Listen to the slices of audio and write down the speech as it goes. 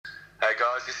G'day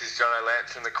guys, this is Jono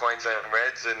Lance from the Queensland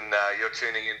Reds and you're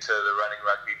tuning into the Running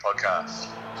Rugby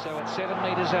podcast. So it's 7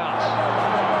 metres out.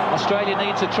 Australia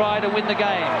needs a try to win the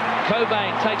game.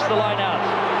 Cobain takes the line out.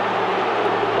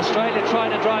 Australia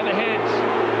trying to drive ahead.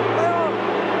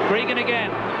 Gregan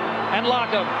again. And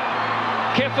Larkham.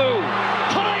 Kefu.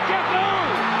 Try Kefu!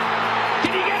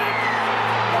 Did he get it?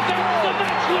 That's the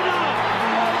match winner!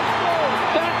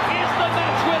 That is the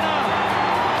match winner!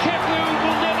 Kefu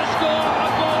will never score a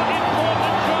more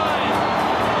important try.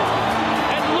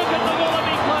 And look at the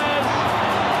Wallaby players.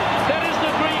 That is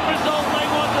the great result they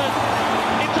wanted.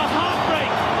 It's a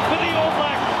heartbreak for the All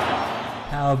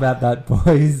Blacks. How about that,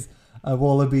 boys? A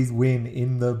Wallabies win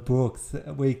in the books.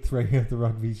 Week 3 of the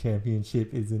Rugby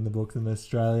Championship is in the books, and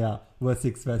Australia were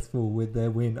successful with their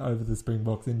win over the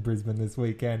Springboks in Brisbane this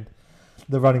weekend.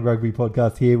 The Running Rugby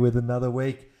podcast here with another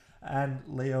week, and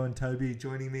Leo and Toby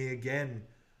joining me again.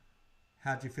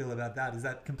 How do you feel about that? Does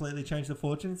that completely change the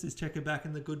fortunes? Is Checker back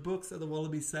in the good books? Are the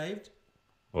Wallabies saved?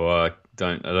 Well, I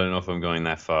don't know if I'm going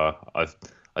that far. I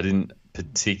didn't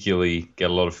particularly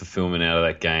get a lot of fulfillment out of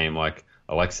that game. I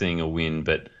like seeing a win,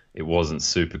 but it wasn't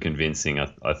super convincing.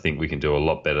 I think we can do a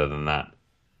lot better than that.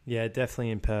 Yeah,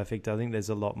 definitely imperfect. I think there's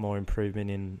a lot more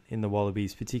improvement in the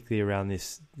Wallabies, particularly around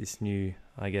this new,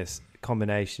 I guess,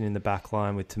 combination in the back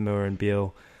line with Tamura and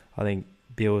Beale. I think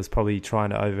Beale is probably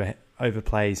trying to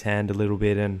overplay his hand a little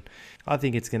bit, and I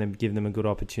think it's going to give them a good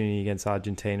opportunity against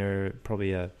Argentina.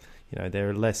 Probably they're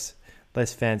a less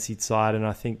fancied side, and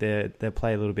I think they'll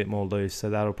play a little bit more loose, so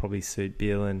that'll probably suit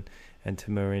Beale and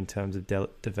Tamura in terms of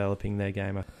developing their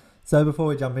game. So before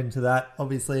we jump into that,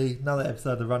 obviously another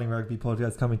episode of the Running Rugby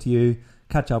podcast coming to you.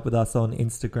 Catch up with us on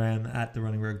Instagram at the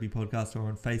Running Rugby podcast, or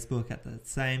on Facebook at the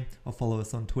same, or follow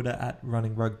us on Twitter at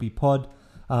Running Rugby Pod.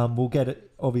 We'll get it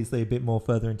obviously a bit more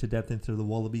further into depth into the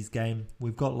Wallabies game.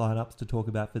 We've got lineups to talk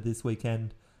about for this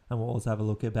weekend, and we'll also have a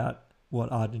look about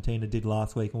what Argentina did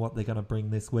last week and what they're going to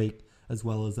bring this week, as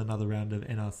well as another round of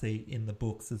NRC in the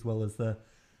books, as well as the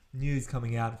news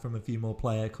coming out from a few more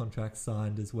player contracts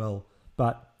signed as well.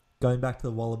 But going back to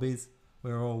the Wallabies,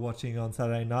 we were all watching on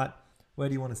Saturday night. Where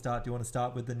do you want to start? Do you want to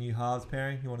start with the new halves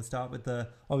pairing? You want to start with the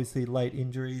obviously late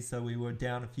injuries, so we were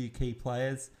down a few key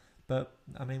players. But,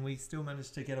 I mean, we still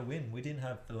managed to get a win. We didn't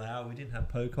have Folau, we didn't have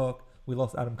Pocock. We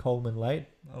lost Adam Coleman late.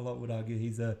 A lot would argue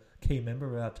he's a key member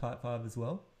of our Type 5 as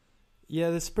well.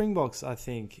 Yeah, the Springboks, I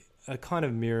think, are kind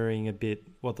of mirroring a bit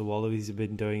what the Wallabies have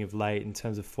been doing of late in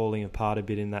terms of falling apart a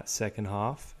bit in that second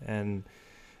half. And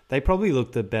they probably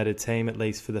looked the better team, at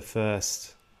least for the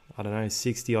first,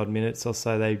 60-odd minutes or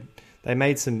so. They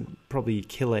made some probably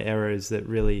killer errors that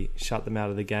really shut them out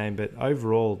of the game. But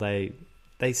overall, they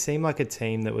seemed like a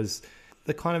team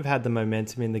that kind of had the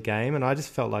momentum in the game. And I just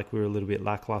felt like we were a little bit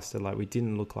lackluster. Like, we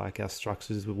didn't look like our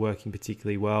structures were working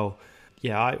particularly well.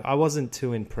 Yeah, I wasn't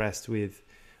too impressed with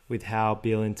how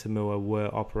Beale and Tamua were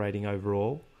operating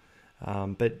overall.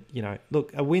 But,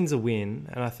 look, a win's a win,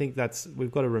 and I think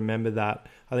we've got to remember that.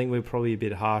 I think we're probably a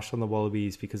bit harsh on the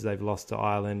Wallabies because they've lost to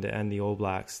Ireland and the All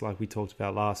Blacks, like we talked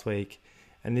about last week.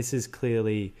 And this is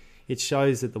clearly, it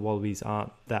shows that the Wallabies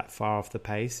aren't that far off the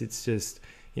pace. It's just,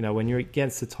 when you're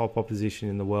against the top opposition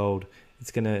in the world, it's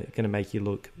gonna make you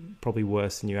look probably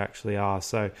worse than you actually are.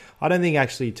 So I don't think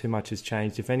actually too much has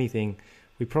changed. If anything,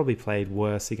 we probably played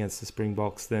worse against the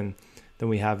Springboks than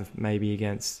we have maybe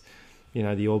against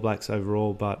the All Blacks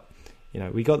overall. But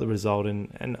we got the result,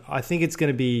 and I think it's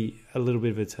going to be a little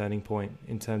bit of a turning point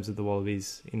in terms of the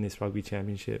Wallabies in this Rugby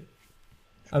Championship.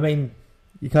 I mean,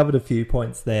 you covered a few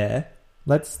points there.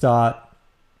 Let's start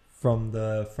from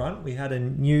the front. We had a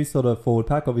new sort of forward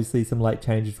pack. Obviously, some late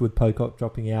changes with Pocock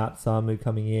dropping out, Samu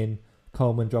coming in,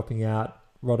 Coleman dropping out,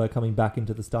 Roddo coming back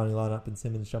into the starting lineup, and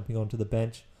Simmons jumping onto the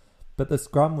bench. But the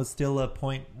scrum was still a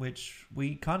point which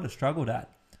we kind of struggled at.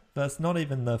 That's not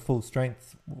even the full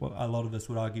strength, a lot of us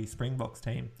would argue, Springboks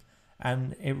team.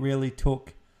 And it really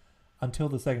took until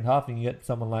the second half, and you get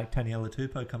someone like Taniela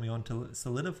Tupou coming on to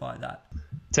solidify that.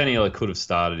 Taniela could have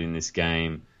started in this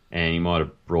game, and he might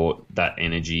have brought that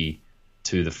energy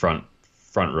to the front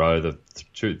row,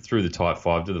 through the Type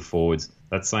 5 to the forwards.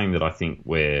 That's something that I think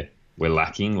we're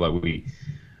lacking. Like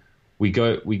we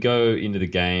go into the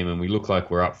game and we look like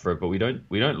we're up for it, but we don't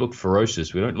look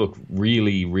ferocious. We don't look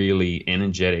really, really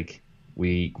energetic.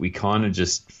 We kind of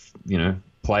just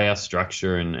play our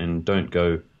structure and don't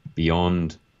go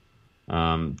beyond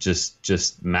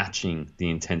just matching the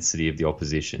intensity of the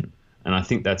opposition. And I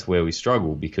think that's where we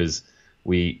struggle, because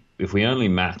if we only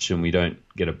match and we don't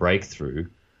get a breakthrough,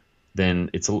 then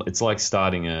it's like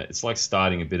starting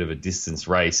a bit of a distance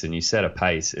race, and you set a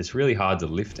pace. It's really hard to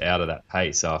lift out of that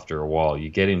pace after a while. You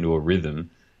get into a rhythm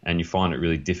and you find it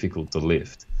really difficult to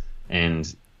lift.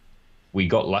 And we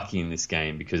got lucky in this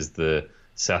game because the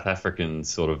South Africans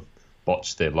sort of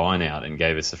botched their line out and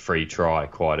gave us a free try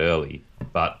quite early.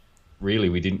 But really,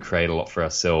 we didn't create a lot for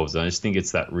ourselves. I just think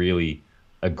it's that really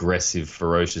aggressive,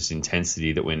 ferocious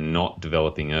intensity that we're not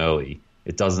developing early.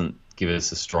 It doesn't give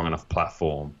us a strong enough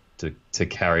platform to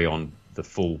carry on the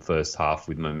full first half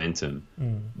with momentum,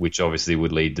 which obviously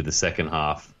would lead to the second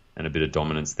half and a bit of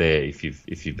dominance there if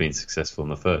you've been successful in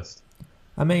the first.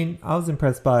 I mean, I was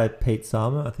impressed by Pete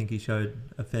Salmer. I think he showed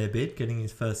a fair bit, getting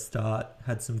his first start,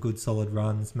 had some good solid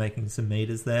runs, making some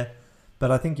meters there.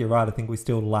 But I think you're right. I think we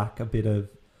still lack a bit of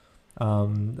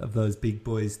those big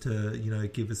boys to,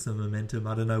 give us some momentum.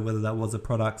 I don't know whether that was a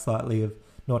product slightly of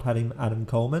not having Adam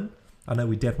Coleman. I know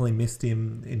we definitely missed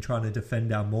him in trying to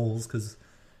defend our mauls because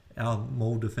our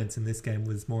maul defence in this game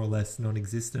was more or less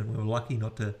non-existent. We were lucky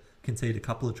not to concede a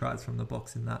couple of tries from the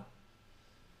box in that.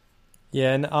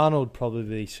 Yeah, and Arnold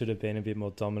probably should have been a bit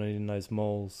more dominant in those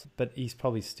mauls, but he's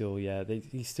probably still,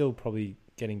 he's still probably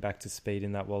getting back to speed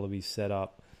in that Wallabies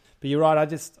setup. But you're right,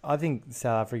 I think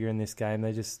South Africa in this game,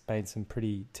 they just made some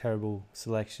pretty terrible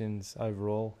selections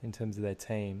overall in terms of their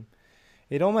team.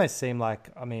 It almost seemed like,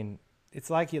 it's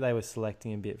like they were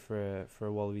selecting a bit for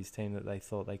a Wallabies team that they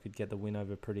thought they could get the win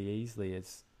over pretty easily.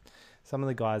 It's some of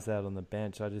the guys out on the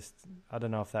bench. I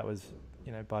don't know if that was,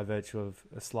 by virtue of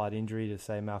a slight injury to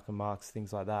say Malcolm Marx,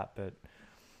 things like that. But,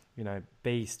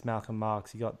 Beast, Malcolm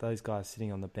Marx, you got those guys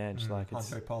sitting on the bench.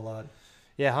 Andre Pollard.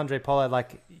 Yeah, Andre Pollard,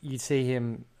 you see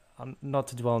him, not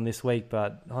to dwell on this week,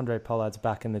 but Andre Pollard's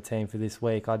back in the team for this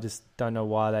week. I just don't know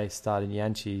why they started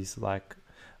Yanchis.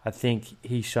 I think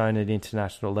he's shown at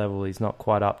international level he's not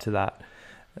quite up to that,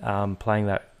 playing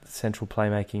that central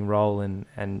playmaking role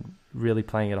and really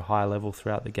playing at a high level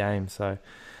throughout the game. So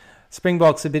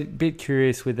Springboks a bit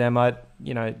curious with them.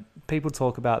 People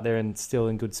talk about they're still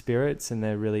in good spirits and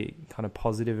they're really kind of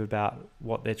positive about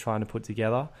what they're trying to put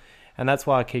together. And that's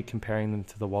why I keep comparing them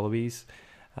to the Wallabies.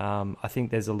 I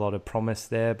think there's a lot of promise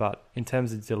there, but in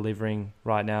terms of delivering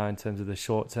right now, in terms of the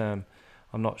short term,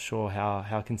 I'm not sure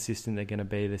how consistent they're going to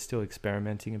be. They're still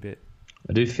experimenting a bit.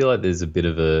 I do feel like there's a bit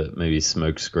of maybe a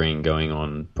smoke screen going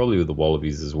on, probably with the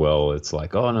Wallabies as well. It's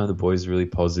like, oh no, the boys are really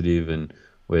positive and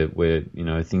we're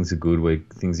things are good,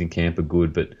 things in camp are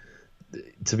good, but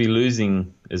to be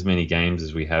losing as many games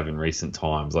as we have in recent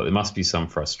times, there must be some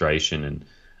frustration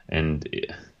and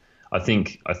I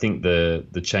think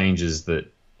the changes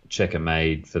that Cheika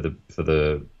made for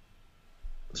the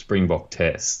Springbok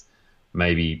test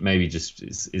maybe just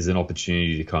is an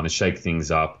opportunity to kind of shake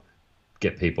things up,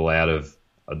 get people out of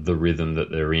the rhythm that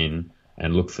they're in,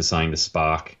 and look for something to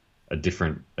spark a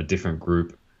different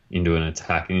group into an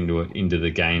attack and into the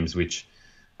games. Which,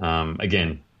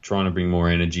 again, trying to bring more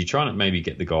energy, trying to maybe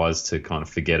get the guys to kind of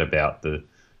forget about the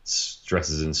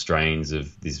stresses and strains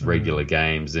of these regular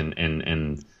games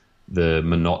and the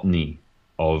monotony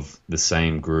of the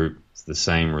same group, the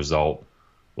same result.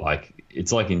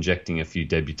 It's like injecting a few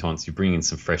debutants. You bring in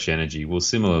some fresh energy. Well,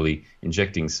 similarly,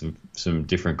 injecting some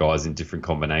different guys in different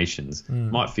combinations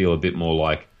might feel a bit more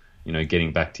like,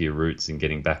 getting back to your roots and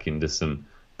getting back into some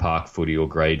park footy or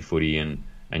grade footy, and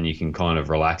you can kind of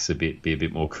relax a bit, be a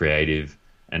bit more creative,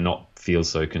 and not feel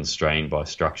so constrained by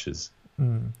structures.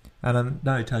 And I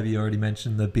know, Toby, you already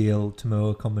mentioned the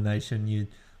Beale-Tamua combination. You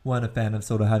weren't a fan of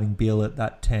sort of having Beale at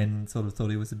that 10, sort of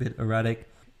thought he was a bit erratic.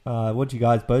 What do you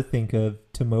guys both think of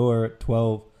Tamua at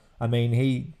 12? I mean,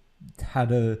 he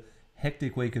had a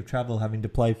hectic week of travel, having to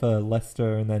play for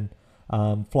Leicester and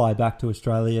then fly back to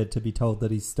Australia to be told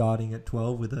that he's starting at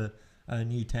 12 with a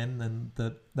new 10 and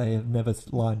that they have never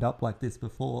lined up like this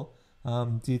before.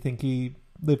 Do you think he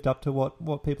lived up to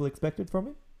what people expected from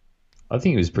him? I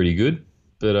think he was pretty good,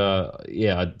 but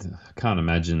I can't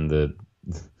imagine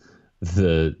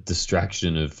the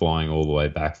distraction of flying all the way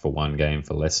back for one game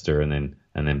for Leicester and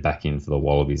then back in for the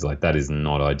Wallabies. That is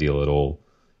not ideal at all.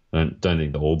 I don't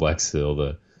think the All Blacks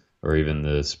or even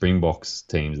the Springboks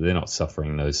teams, they're not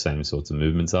suffering those same sorts of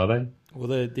movements, are they?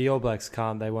 Well, the All Blacks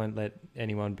can't. They won't let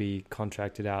anyone be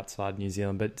contracted outside New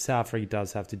Zealand, but South Africa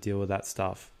does have to deal with that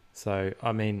stuff. So,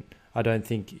 I don't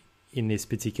think in this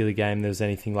particular game there was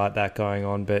anything like that going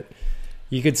on, but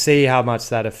you could see how much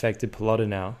that affected Pelota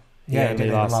now. Yeah, it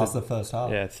didn't even last the first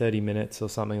half. Yeah, 30 minutes or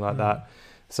something like that.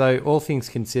 So all things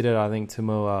considered, I think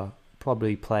Tamua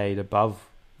probably played above.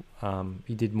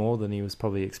 He did more than he was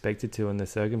probably expected to in the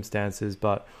circumstances.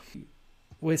 But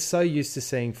we're so used to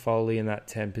seeing Foley in that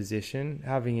 10 position,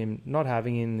 not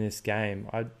having him in this game.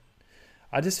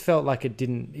 I just felt like it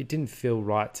didn't feel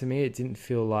right to me. It didn't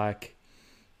feel like,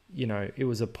 it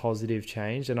was a positive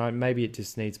change. And maybe it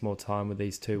just needs more time with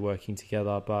these two working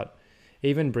together. But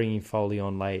even bringing Foley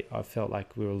on late, I felt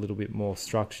like we were a little bit more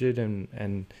structured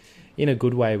and in a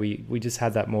good way, we just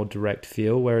had that more direct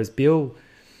feel. Whereas Beale,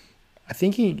 I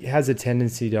think he has a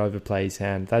tendency to overplay his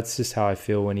hand. That's just how I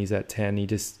feel when he's at 10.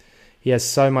 He has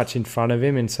so much in front of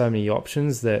him and so many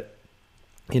options that,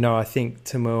 I think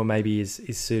Toomua maybe is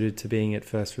suited to being at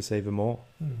first receiver more.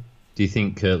 Do you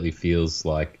think Kirtley feels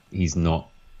like he's not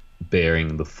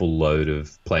bearing the full load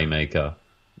of playmaker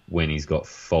when he's got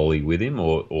Foley with him,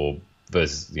 or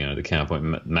versus the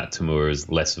counterpoint, Matt Toomua is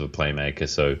less of a playmaker,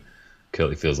 so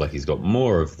Kirtley feels like he's got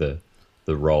more of the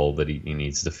role that he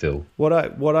needs to fill?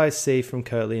 What I see from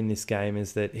Kirtley in this game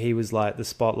is that he was like, the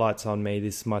spotlight's on me,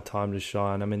 this is my time to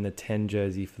shine, I'm in the 10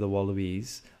 jersey for the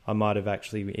Wallabies, I might have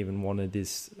actually even wanted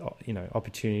this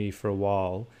opportunity for a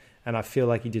while, and I feel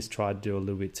like he just tried to do a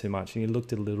little bit too much, and he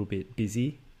looked a little bit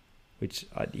busy, which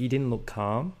he didn't look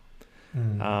calm.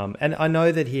 And I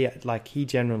know that he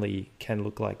generally can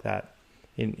look like that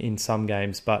in some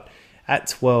games, but at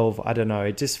 12, I don't know,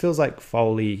 it just feels like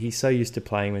Foley, he's so used to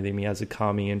playing with him, he has a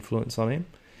calming influence on him,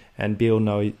 and Beale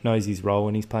knows his role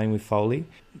when he's playing with Foley.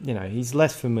 He's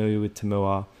less familiar with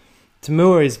Toomua.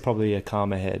 Toomua is probably a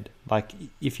calmer head. Like,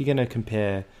 if you're going to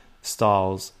compare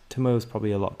styles, Toomua is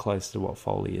probably a lot closer to what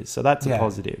Foley is, so that's a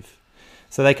positive.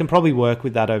 So they can probably work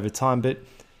with that over time, but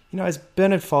has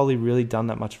Bernard Foley really done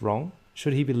that much wrong?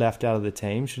 Should he be left out of the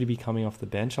team? Should he be coming off the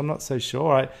bench? I'm not so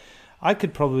sure. I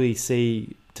could probably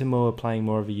see Toomua playing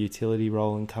more of a utility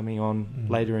role and coming on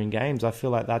later in games. I feel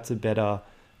like that's a better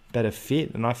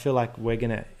fit, and I feel like we're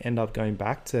going to end up going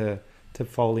back to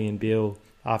Foley and Beale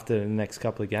after the next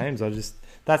couple of games.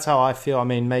 That's how I feel. I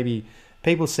mean, maybe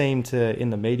people seem to, in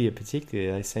the media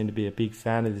particularly, they seem to be a big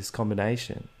fan of this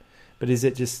combination. But is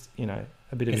it just, a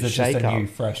bit of a shake-up? Just a new,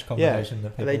 fresh combination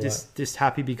that people Are they just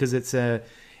happy because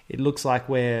it looks like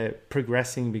we're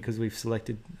progressing because we've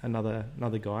selected another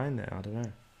guy in there? I don't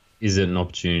know. Is it an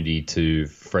opportunity to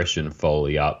freshen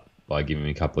Foley up by giving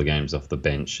him a couple of games off the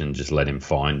bench and just let him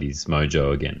find his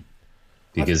mojo again?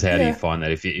 Because how do you find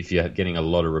that? If you're getting a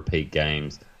lot of repeat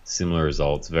games, similar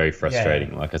results, very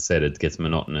frustrating. Like I said, it gets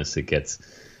monotonous. It gets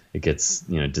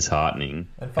disheartening.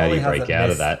 And how do you break out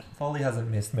of that? Foley hasn't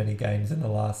missed many games in the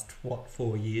last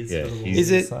 4 years. Yeah, for the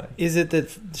Warriors, is it that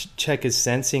Cheika's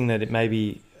sensing that it may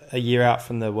be a year out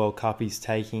from the World Cup, he's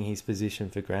taking his position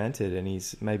for granted, and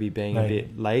he's maybe being a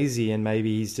bit lazy, and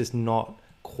maybe he's just not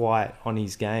quite on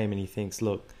his game, and he thinks,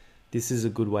 look, this is a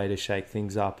good way to shake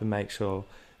things up and make sure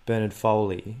Bernard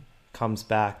Foley comes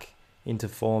back into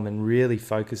form and really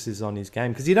focuses on his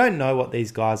game, because you don't know what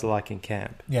these guys are like in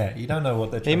camp. Yeah, you don't know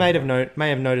what they're He may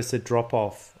have noticed a drop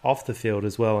off the field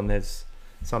as well, and there's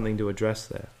something to address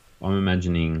there. I'm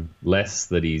imagining less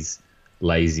that he's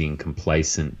lazy and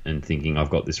complacent and thinking, I've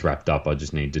got this wrapped up, I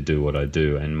just need to do what I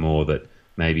do, and more that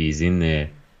maybe he's in there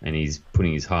and he's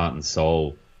putting his heart and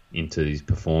soul into these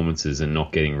performances and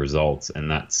not getting results, and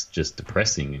that's just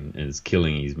depressing and is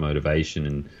killing his motivation,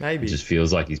 and maybe it just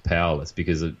feels like he's powerless.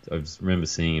 Because I remember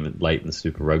seeing him late in the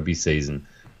Super Rugby season,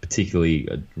 particularly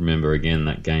I remember again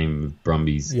that game of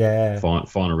Brumbies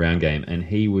final round game, and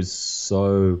he was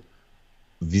so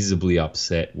visibly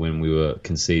upset when we were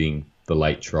conceding the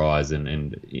late tries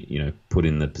and put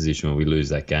in the position where we lose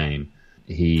that game.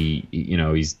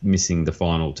 He's missing the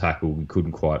final tackle, we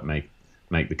couldn't quite make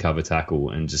the cover tackle,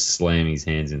 and just slam his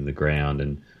hands in the ground,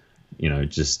 and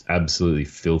just absolutely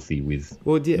filthy with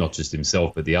not just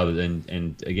himself but the others.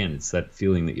 And again, it's that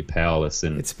feeling that you're powerless,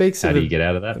 and it speaks how do you get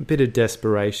out of that? A bit of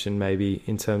desperation maybe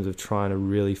in terms of trying to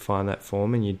really find that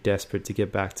form, and you're desperate to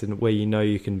get back to where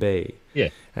you can be. Yeah.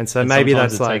 And so maybe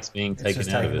that's it takes being taken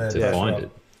out of it to find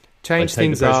it. Change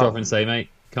things take the pressure up off and say, mate,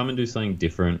 come and do something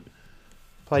different.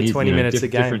 Play 20 minutes a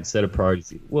game. Different set of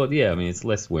priorities. Well, yeah, I mean, it's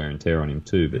less wear and tear on him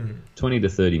too, but 20 to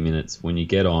 30 minutes, when you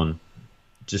get on,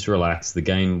 just relax.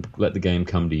 Let the game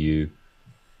come to you.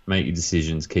 Make your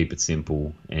decisions, keep it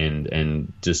simple,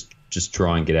 and just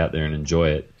try and get out there and enjoy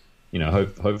it.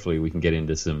 Hopefully we can get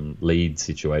into some lead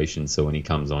situations, so when he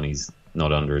comes on, he's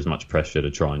not under as much pressure to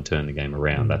try and turn the game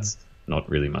around. That's not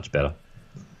really much better.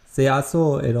 See, I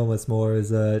saw it almost more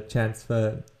as a chance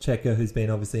for Cheika, who's been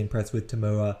obviously impressed with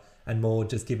Toomua, and more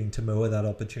just giving Toomua that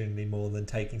opportunity more than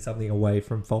taking something away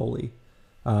from Foley.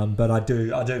 But I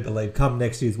do believe come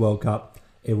next year's World Cup,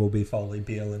 it will be Foley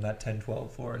Beale in that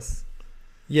 10-12 for us.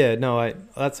 Yeah, no,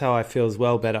 that's how I feel as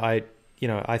well. But I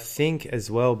think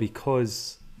as well,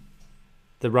 because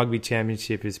the Rugby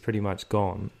Championship is pretty much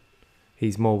gone,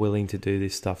 he's more willing to do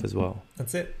this stuff as well.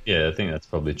 That's it. Yeah, I think that's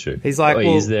probably true. He's like,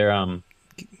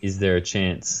 is there a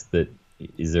chance that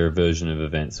is there a version of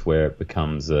events where it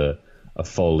becomes a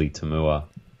Foley Toomua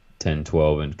 10,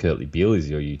 12, and Kurtley Beale is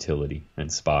your utility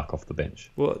and spark off the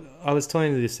bench. Well, I was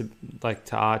telling this like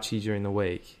to Archie during the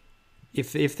week.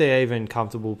 If they're even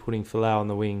comfortable putting Folau on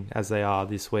the wing as they are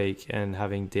this week and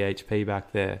having DHP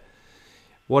back there,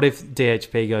 what if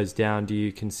DHP goes down? Do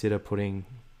you consider putting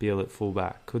Beale at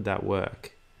fullback? Could that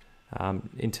work?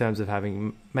 In terms of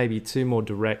having maybe two more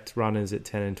direct runners at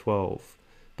 10 and 12,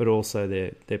 but also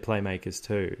they're playmakers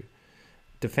too.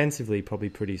 Defensively, probably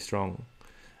pretty strong.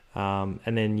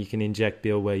 And then you can inject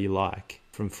Beale where you like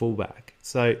from fullback.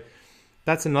 So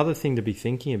that's another thing to be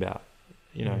thinking about,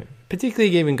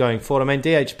 particularly even going forward. I mean,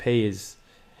 DHP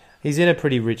he's in a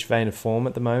pretty rich vein of form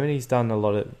at the moment. He's done a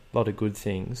lot of good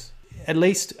things. At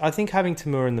least I think having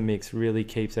Tamura in the mix really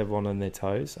keeps everyone on their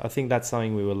toes. I think that's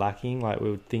something we were lacking. Like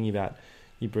we were thinking about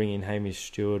you bring in Hamish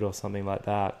Stewart or something like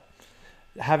that.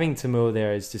 Having Tamura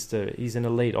there is he's an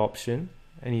elite option.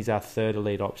 And he's our third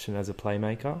elite option as a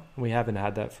playmaker. We haven't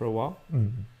had that for a while. I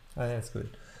think that's good.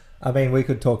 I mean, we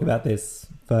could talk about this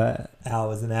for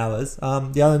hours and hours.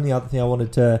 The only other thing I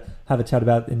wanted to have a chat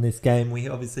about in this game, we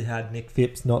obviously had Nick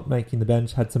Phipps not making the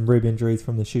bench, had some rib injuries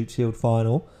from the Shoot Shield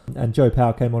final, and Joe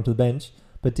Powell came onto the bench,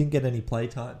 but didn't get any play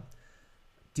time.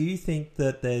 Do you think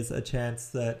that there's a chance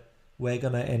that we're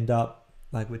going to end up,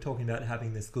 like we're talking about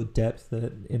having this good depth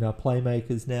in our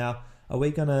playmakers now, are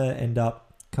we going to end up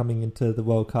coming into the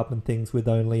World Cup and things with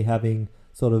only having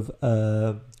sort of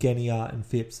Genia and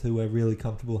Phipps who we're really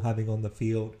comfortable having on the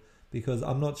field? Because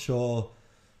I'm not sure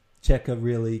Cheika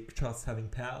really trusts having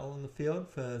Powell on the field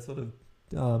for sort of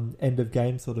end of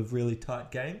game, sort of really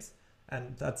tight games.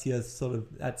 And that's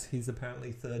his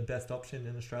apparently third best option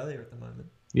in Australia at the moment.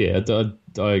 Yeah,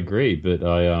 I agree, but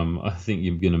I think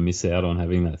you're going to miss out on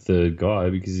having that third guy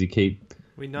because you keep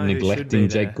neglecting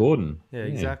Jake Gordon. Yeah,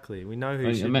 exactly. We know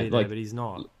who should be there, but he's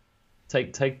not.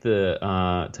 Take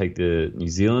the New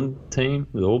Zealand team,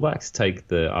 the All Blacks. Take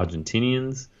the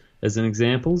Argentinians as an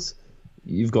examples.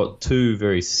 You've got two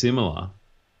very similar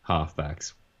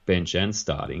halfbacks, bench and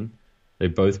starting. They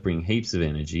both bring heaps of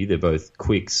energy. They're both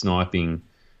quick, sniping,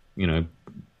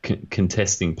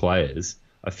 contesting players.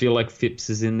 I feel like Phipps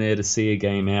is in there to see a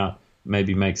game out,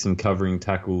 maybe make some covering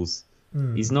tackles.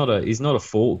 He's not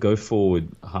a go forward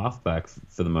halfback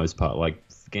for the most part. Like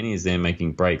Genia is there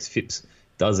making breaks. Phipps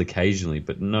does occasionally,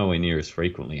 but nowhere near as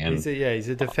frequently. And he's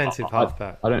a defensive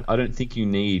halfback. I don't think you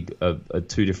need a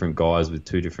two different guys with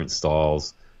two different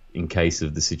styles in case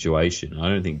of the situation. I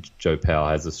don't think Joe Powell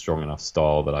has a strong enough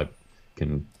style that I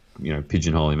can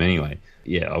pigeonhole him anyway.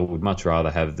 Yeah, I would much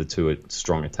rather have the two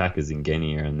strong attackers in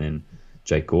Genia and then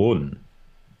Jake Gordon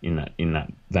in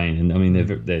that vein. And I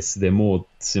mean they're more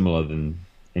similar than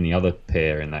any other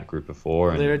pair in that group of four.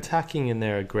 Well, they're attacking and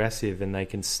they're aggressive and they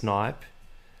can snipe.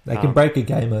 They can break a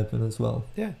game open as well.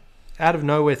 Yeah. Out of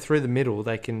nowhere through the middle,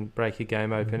 they can break a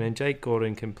game open. And Jake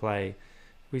Gordon can play.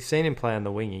 We've seen him play on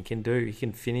the wing. He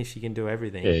can finish. He can do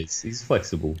everything. Yeah, he's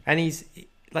flexible. And he's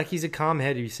a calm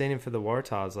head. You've seen him for the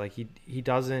Waratahs. Like he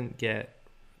doesn't get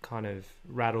kind of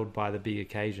rattled by the big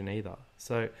occasion either.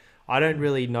 So I don't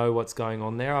really know what's going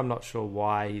on there. I'm not sure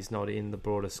why he's not in the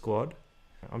broader squad.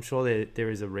 I'm sure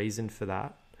there is a reason for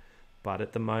that. But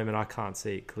at the moment, I can't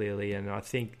see it clearly. And I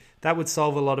think that would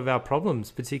solve a lot of our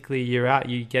problems, particularly year out.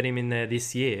 You get him in there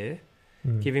this year,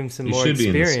 give him some more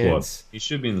experience. He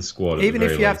should be in the squad. Even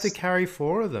if you have to carry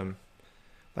four of them.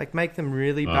 Like, make them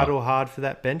really battle hard for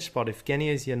that bench spot. If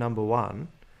Genia is your number one,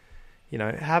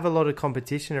 have a lot of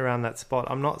competition around that spot.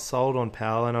 I'm not sold on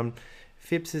Powell. And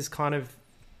Phipps is kind of...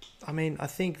 I mean, I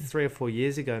think 3 or 4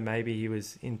 years ago, maybe he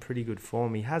was in pretty good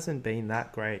form. He hasn't been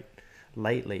that great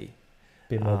lately.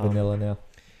 Bit more vanilla now.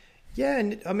 Yeah,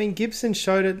 and I mean Gibson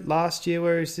showed it last year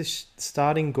where he was just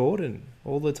starting Gordon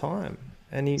all the time,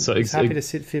 and he's happy to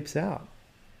sit Phipps out.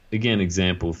 Again,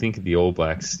 example. Think of the All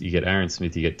Blacks. You get Aaron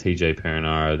Smith, you get TJ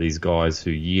Perenara. These guys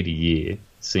who year to year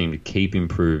seem to keep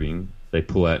improving. They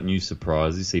pull out new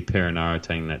surprises. You see Perenara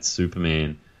taking that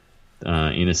Superman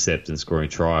intercept and scoring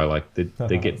a try. Like it's like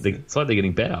they're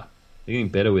getting better. They're getting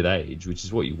better with age, which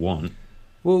is what you want.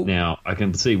 Well, now I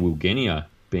can see Will Genia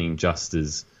being just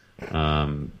as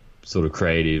sort of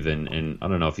creative and I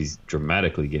don't know if he's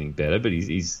dramatically getting better, but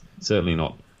he's certainly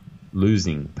not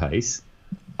losing pace.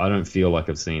 I don't feel like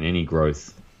I've seen any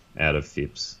growth out of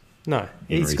Phipps. No,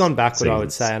 he's gone backward, seasons. I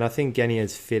would say, and I think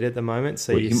Genia's fit at the moment,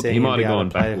 so you're seeing him be able to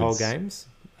play whole games.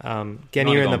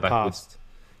 Genia in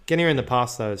the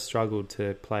past, though, has struggled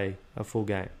to play a full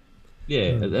game. Yeah,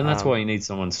 and that's why you need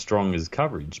someone strong as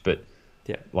coverage, but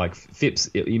yeah, like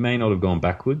Phipps, he may not have gone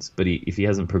backwards, but if he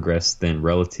hasn't progressed, then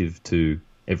relative to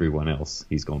everyone else,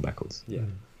 he's gone backwards. Yeah.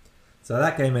 So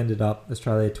that game ended up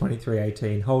Australia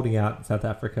 23-18, holding out South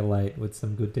Africa late with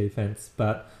some good defence.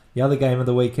 But The other game of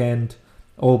the weekend,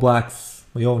 All Blacks,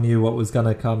 we all knew what was going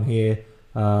to come here,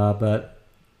 but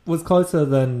was closer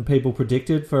than people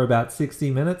predicted for about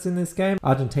 60 minutes in this game.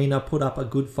 Argentina put up a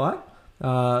good fight,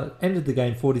 ended the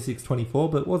game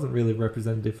 46-24, but wasn't really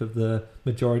representative of the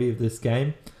majority of this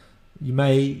game. You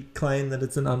may claim that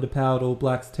it's an underpowered All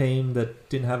Blacks team that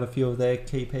didn't have a few of their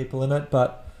key people in it,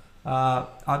 but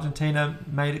Argentina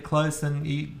made it close, and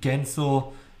you again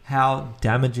saw how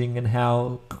damaging and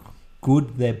how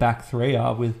good their back three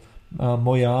are, with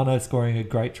Moyano scoring a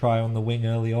great try on the wing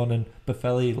early on, and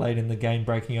Boffelli late in the game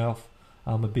breaking off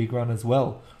a big run as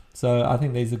well. So I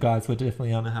think these are guys we're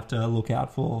definitely going to have to look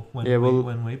out for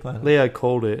when we play them. Leo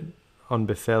called it on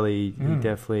Boffelli. He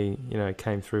definitely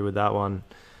came through with that one.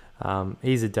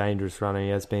 He's a dangerous runner. He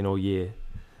has been all year.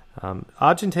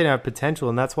 Argentina have potential,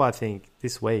 and that's why I think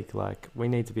this week, we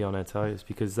need to be on our toes,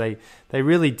 because they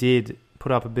really did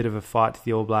put up a bit of a fight to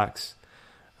the All Blacks.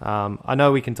 I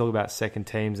know we can talk about second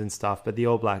teams and stuff, but the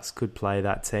All Blacks could play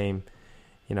that team,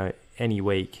 any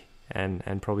week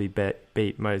and probably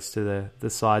beat most of the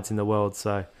sides in the world.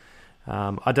 So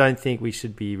I don't think we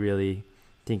should be really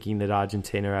thinking that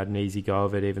Argentina had an easy go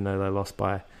of it, even though they lost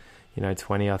by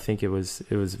 20. I think it was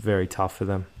very tough for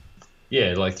them.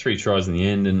 Yeah, 3 tries in the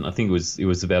end, and I think it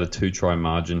was about a 2-try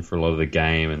margin for a lot of the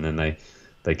game, and then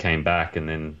they came back, and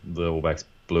then the All Blacks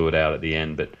blew it out at the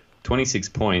end. But 26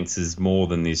 points is more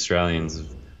than the Australians have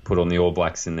put on the All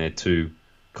Blacks in their 2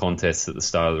 contests at the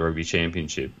start of the Rugby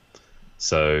Championship.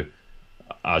 So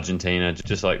Argentina,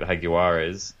 just like the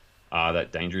Jaguares, are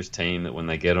that dangerous team that when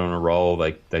they get on a roll,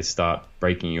 they start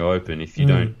breaking you open. If you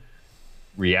don't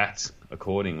react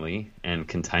accordingly and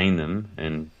contain them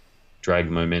and drag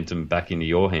momentum back into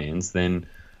your hands, then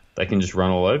they can just run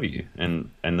all over you. And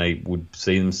they would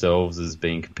see themselves as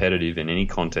being competitive in any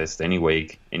contest, any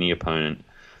week, any opponent.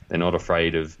 They're not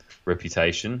afraid of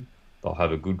reputation. They'll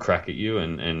have a good crack at you,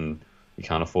 and you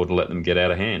can't afford to let them get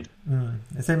out of hand.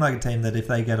 It seemed like a team that if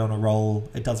they get on a roll,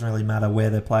 it doesn't really matter where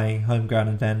they're playing. Home ground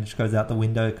advantage goes out the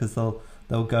window, because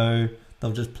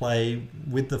they'll just play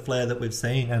with the flair that we've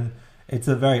seen. And it's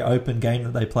a very open game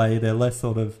that they play. They're less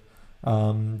sort of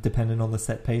dependent on the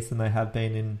set piece than they have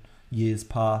been in years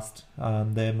past.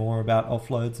 They're more about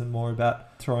offloads and more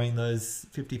about throwing those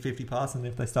 50-50 passes, and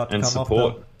if they start to come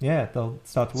support. off, they'll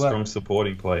start to work. Strong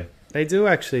supporting play. They do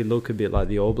actually look a bit like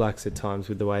the All Blacks at times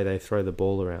with the way they throw the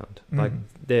ball around.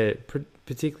 They're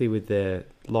particularly with their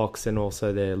locks and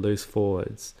also their loose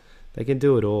forwards, they can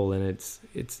do it all, and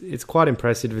it's quite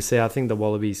impressive to see. I think the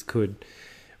Wallabies could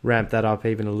ramp that up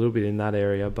even a little bit in that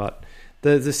area, but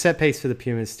the set piece for the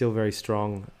Pumas is still very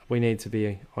strong. We need to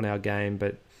be on our game,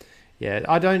 but yeah,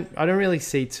 I don't really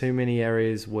see too many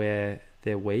areas where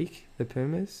they're weak, the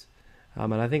Pumas,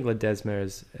 and I think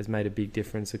Ledesma has made a big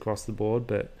difference across the board.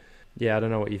 But yeah, I don't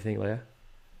know what you think, Leo.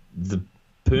 The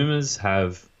Pumas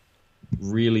have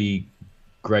really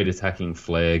great attacking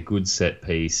flair, good set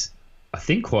piece. I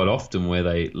think quite often where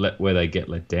they get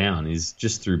let down is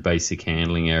just through basic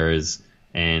handling errors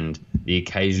and the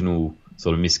occasional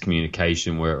sort of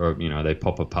miscommunication where they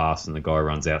pop a pass and the guy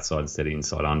runs outside instead of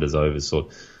inside, unders, overs. So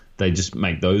they just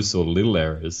make those sort of little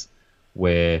errors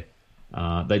where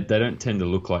they don't tend to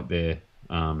look like they're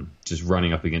just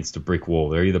running up against a brick wall.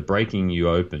 They're either breaking you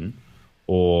open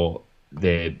or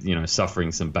they're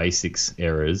suffering some basics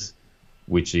errors,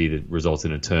 which either result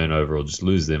in a turnover or just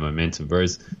lose their momentum.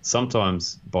 Whereas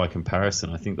sometimes, by comparison,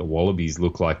 I think the Wallabies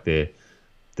look like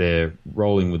they're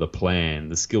rolling with a plan.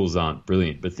 The skills aren't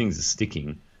brilliant, but things are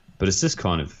sticking. But it's just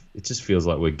it just feels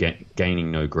like we're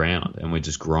gaining no ground, and we're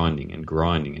just grinding and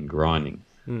grinding and grinding.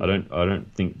 I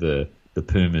don't think the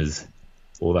Pumas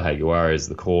or the Jaguares,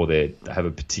 the core there, have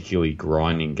a particularly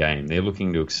grinding game. They're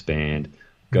looking to expand,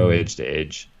 go edge to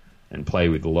edge, and play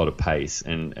with a lot of pace.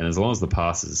 And as long as the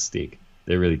passes stick,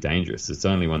 they're really dangerous. It's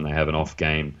only when they have an off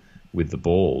game with the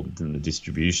ball and the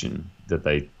distribution that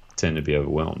they tend to be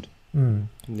overwhelmed.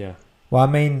 Yeah. Well, I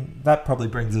mean, that probably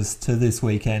brings us to this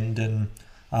weekend, and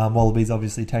Wallabies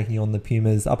obviously taking on the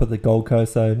Pumas up at the Gold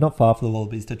Coast, so not far for the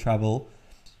Wallabies to travel.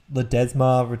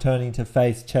 Ledesma returning to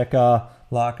face Cheika,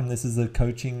 Larkham. This is a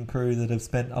coaching crew that have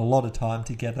spent a lot of time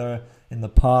together in the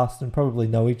past and probably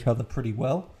know each other pretty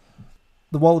well.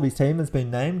 The Wallabies team has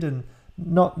been named, and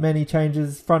not many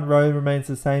changes. Front row remains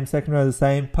the same, second row the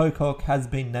same. Pocock has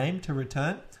been named to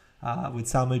return, with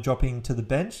Samu dropping to the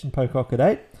bench and Pocock at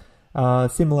 8.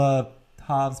 Similar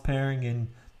halves pairing in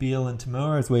Beale and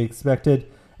Tamura as we expected,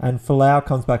 and Folau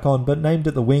comes back on, but named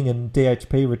at the wing, and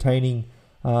DHP retaining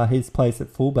his place at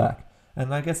fullback.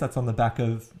 And I guess that's on the back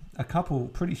of a couple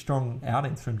pretty strong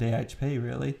outings from DHP,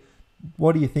 really.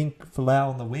 What do you think Folau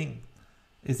on the wing?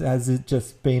 Has it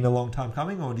just been a long time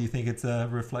coming, or do you think it's a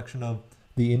reflection of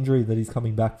the injury that he's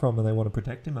coming back from and they want to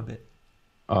protect him a bit?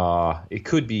 It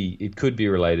could be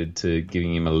related to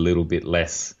giving him a little bit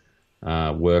less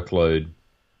workload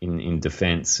in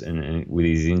defence and with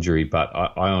his injury, but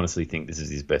I honestly think this is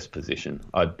his best position.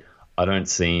 I don't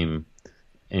see him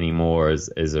anymore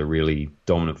as a really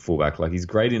dominant fullback. Like, he's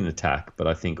great in attack, but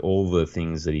I think all the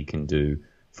things that he can do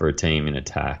for a team in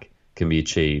attack can be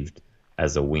achieved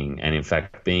as a wing. And in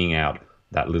fact, being out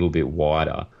that little bit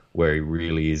wider, where he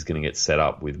really is going to get set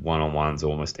up with one-on-ones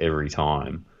almost every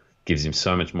time, gives him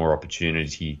so much more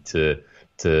opportunity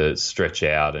to stretch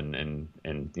out and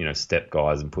step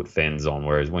guys and put fends on.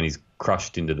 Whereas when he's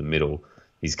crushed into the middle,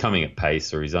 he's coming at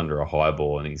pace or he's under a high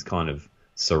ball and he's kind of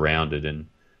surrounded, and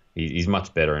he's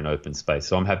much better in open space.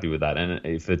 So I'm happy with that. And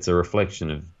if it's a reflection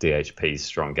of DHP's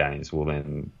strong games, well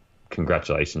then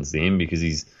congratulations to him, because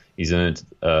he's earned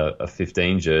a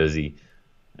 15 jersey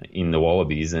in the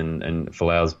Wallabies, and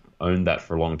Folau's owned that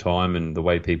for a long time. And the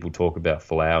way people talk about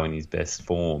Folau in his best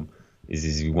form is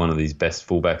he one of these best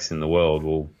fullbacks in the world?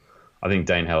 Well, I think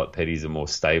Dane Hallett-Petty is a more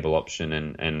stable option,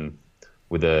 and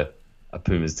with a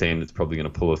Pumas team that's probably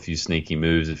going to pull a few sneaky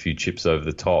moves, a few chips over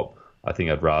the top, I think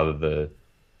I'd rather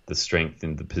the strength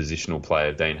in the positional play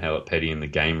of Dane Hallett-Petty and the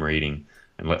game reading,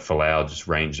 and let Folau just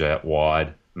range out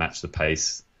wide, match the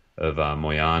pace of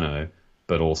Moyano,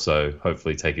 but also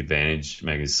hopefully take advantage,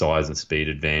 make his size and speed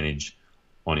advantage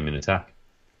on him in attack.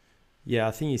 Yeah,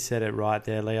 I think you said it right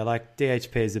there, Leo. Like,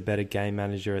 DHP is a better game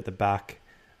manager at the back,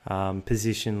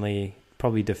 positionally,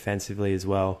 probably defensively as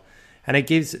well. And it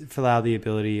gives Folau the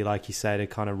ability, like you say, to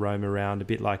kind of roam around a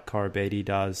bit like Koroibete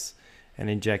does and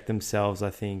inject themselves.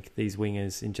 I think these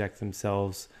wingers inject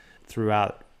themselves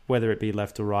throughout, whether it be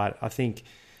left or right. I think,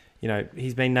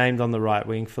 he's been named on the right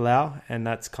wing, Folau, and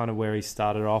that's kind of where he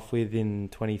started off with in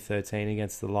 2013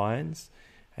 against the Lions.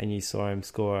 And you saw him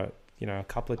score a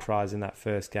couple of tries in that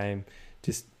first game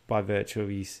just by virtue of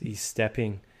his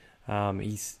stepping.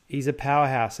 He's a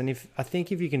powerhouse, and I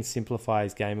think if you can simplify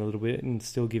his game a little bit and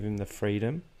still give him the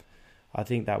freedom, I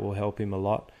think that will help him a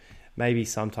lot. Maybe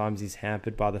sometimes he's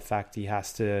hampered by the fact he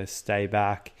has to stay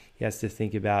back. He has to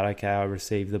think about, okay, I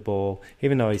received the ball,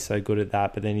 even though he's so good at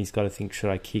that, but then he's got to think, should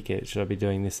I kick it? Should I be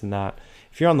doing this and that?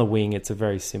 If you're on the wing, it's a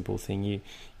very simple thing.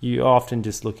 You're often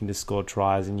just looking to score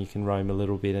tries, and you can roam a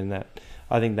little bit, and that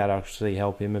I think that actually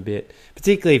help him a bit,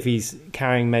 particularly if he's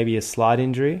carrying maybe a slight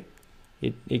injury.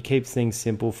 It keeps things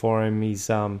simple for him. He's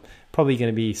probably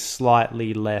going to be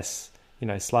slightly less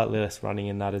running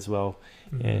in that as well.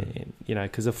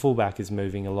 Because a fullback is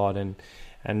moving a lot,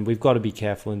 and we've got to be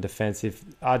careful in defence. If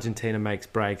Argentina makes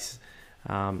breaks,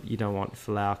 you don't want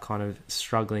Folau kind of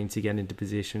struggling to get into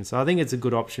position. So I think it's a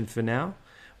good option for now.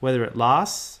 Whether it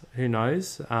lasts, who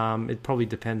knows? It probably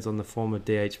depends on the form of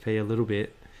DHP a little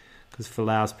bit, because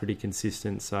Folau's pretty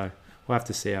consistent. So we'll have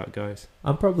to see how it goes.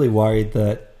 I'm probably worried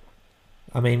that,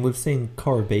 we've seen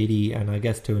Koroibete and I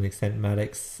guess to an extent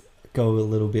Maddox go a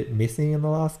little bit missing in the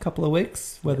last couple of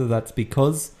weeks, whether that's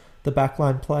because the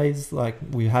backline plays, like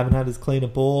we haven't had as clean a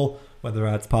ball, whether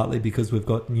that's partly because we've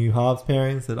got new halves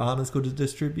pairings that aren't as good at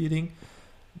distributing.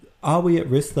 Are we at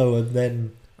risk though of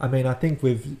then, I think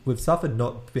we've suffered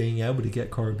not being able to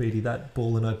get Koroibete that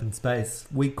ball in open space.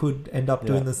 We could end up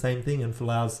doing the same thing, and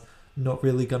Folau's not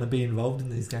really going to be involved in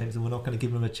these games, and we're not going to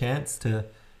give him a chance to,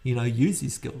 use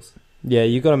his skills. Yeah,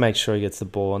 you've got to make sure he gets the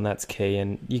ball, and that's key.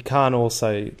 And you can't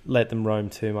also let them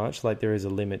roam too much. Like, there is a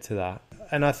limit to that.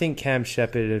 And I think Cam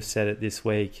Shepherd have said it this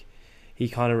week. He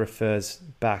kind of refers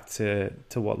back to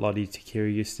what Lottie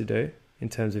Takiri used to do in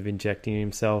terms of injecting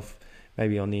himself,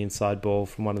 maybe on the inside ball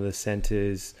from one of the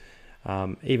centres,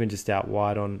 even just out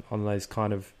wide on those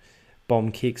kind of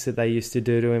bomb kicks that they used to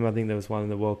do to him. I think there was one in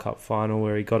the World Cup final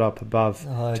where he got up above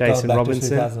Jason Robinson.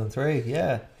 2003,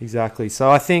 yeah. Exactly.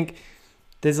 So I think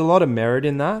there's a lot of merit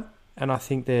in that, and I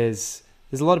think there's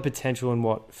a lot of potential in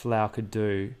what Folau could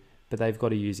do, but they've got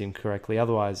to use him correctly.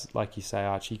 Otherwise, like you say,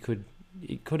 Archie,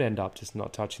 he could end up just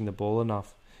not touching the ball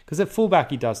enough. Because at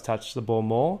fullback, he does touch the ball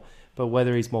more, but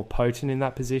whether he's more potent in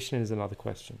that position is another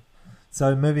question.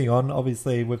 So moving on,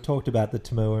 obviously, we've talked about the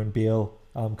Tamua and Beale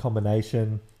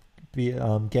combination.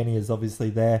 Genny is obviously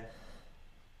there.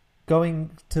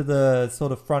 Going to the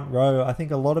sort of front row, I think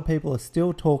a lot of people are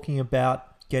still talking about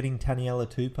getting Taniela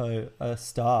Tupou a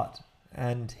start,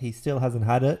 and he still hasn't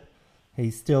had it.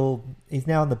 He's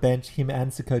now on the bench. Him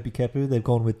and Sekope Kepu, they've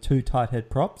gone with two tight head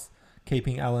props,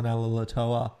 keeping Alan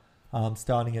Alaalatoa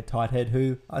starting at tight head,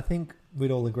 who I think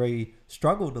we'd all agree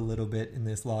struggled a little bit in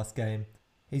this last game.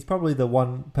 He's probably the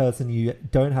one person you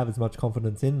don't have as much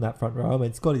confidence in that front row.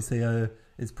 Scotty Sio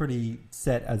is pretty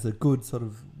set as a good sort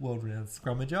of world-renowned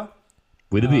scrummager.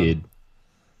 with a beard.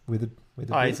 With a Oh,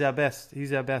 beard.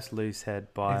 he's our best loose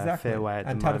head by Exactly. a fair way at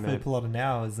And the Tautafu moment. Pilota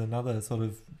now is another sort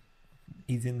of...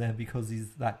 He's in there because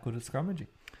he's that good at scrummaging.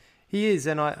 He is,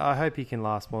 and I hope he can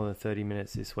last more than 30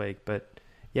 minutes this week. But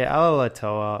yeah,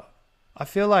 Alaalatoa, I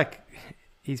feel like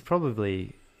he's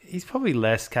probably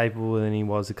less capable than he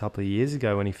was a couple of years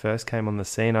ago when he first came on the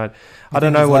scene. I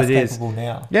don't know what it is.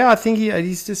 Now? Yeah, I think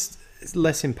he's just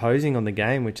less imposing on the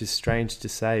game, which is strange to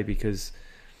say because,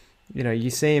 you know, you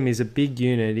see him, he's a big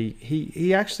unit.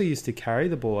 He actually used to carry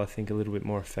the ball, I think, a little bit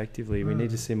more effectively. We need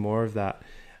to see more of that.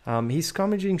 His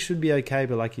scrummaging should be okay,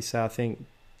 but like you say, I think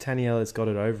Taniela's got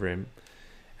it over him.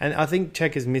 And I think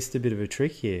Czech has missed a bit of a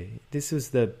trick here. This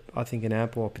was, I think, an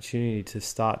ample opportunity to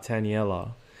start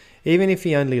Taniela. Even if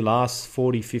he only lasts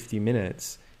 40, 50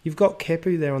 minutes, you've got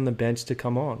Kepu there on the bench to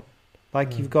come on.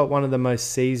 Like, you've got one of the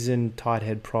most seasoned tight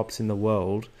head props in the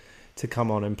world to come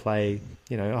on and play,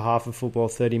 you know, a half of football,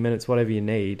 30 minutes, whatever you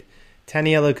need.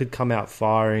 Taniela could come out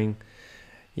firing.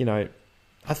 You know,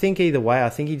 I think either way, I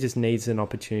think he just needs an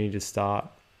opportunity to start.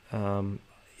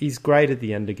 He's great at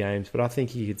the end of games, but I think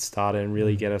he could start and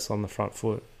really get us on the front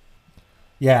foot.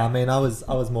 Yeah, I mean, I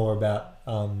was more about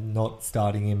not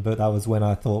starting him, but that was when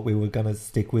I thought we were going to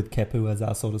stick with Kepu as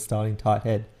our sort of starting tight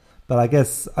head. But I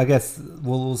guess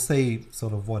we'll see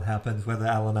sort of what happens, whether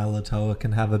Alan Alaalatoa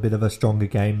can have a bit of a stronger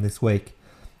game this week.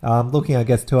 Looking, I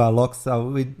guess, to our locks,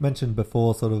 we mentioned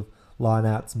before sort of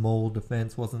line-outs, maul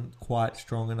defence wasn't quite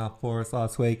strong enough for us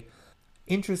last week.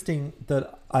 Interesting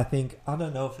that I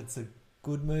don't know if it's a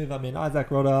good move. I mean, Isaac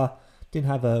Rodda didn't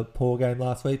have a poor game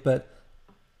last week, but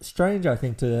strange, I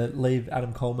think, to leave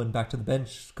Adam Coleman back to the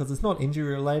bench because it's not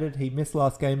injury related. He missed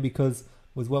last game because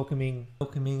was welcoming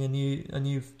a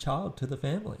new child to the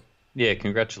family. Yeah,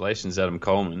 congratulations, Adam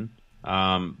Coleman.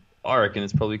 I reckon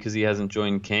it's probably because he hasn't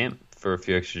joined camp for a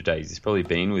few extra days. He's probably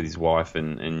been with his wife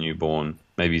and newborn.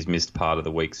 Maybe he's missed part of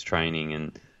the week's training,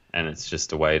 and it's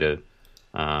just a way to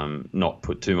not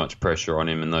put too much pressure on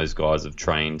him. And those guys have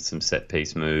trained some set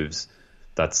piece moves.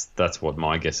 That's what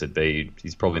my guess would be.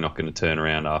 He's probably not going to turn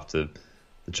around after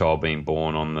the child being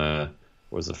born on the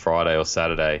Friday or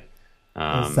Saturday,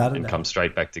 and come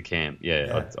straight back to camp.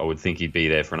 Yeah. I would think he'd be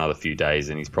there for another few days,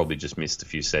 and he's probably just missed a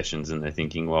few sessions. And they're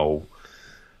thinking, well,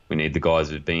 we need the guys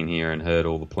who've been here and heard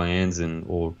all the plans and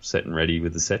all set and ready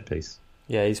with the set piece.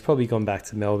 Yeah, he's probably gone back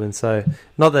to Melbourne. So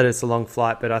not that it's a long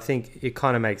flight, but I think it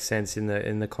kind of makes sense in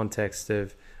the context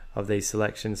of these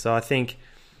selections. So I think,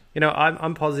 you know,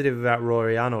 I'm positive about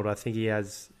Rory Arnold. I think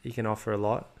he can offer a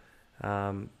lot.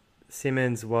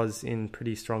 Simmons was in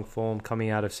pretty strong form coming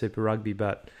out of Super Rugby,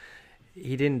 but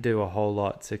he didn't do a whole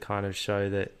lot to kind of show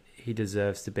that he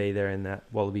deserves to be there in that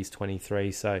Wallabies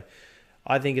 23. So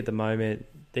I think at the moment,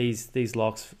 these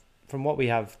locks, from what we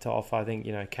have to offer, I think,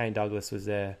 you know, Kane Douglas was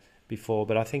there before,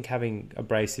 but I think having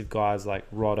abrasive guys like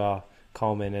Rodda,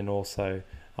 Coleman, and also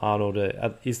Arnold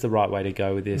is the right way to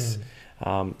go with this.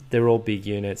 They're all big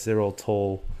units. They're all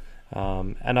tall.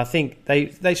 And I think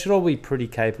they should all be pretty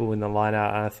capable in the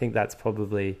line-out. And I think that's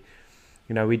probably,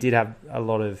 you know, we did have a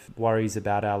lot of worries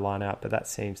about our line-out, but that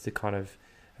seems to kind of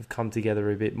have come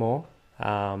together a bit more.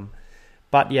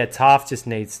 But yeah, Taaffe just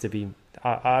needs to be...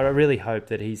 I really hope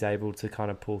that he's able to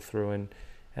kind of pull through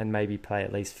and maybe play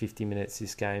at least 50 minutes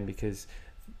this game, because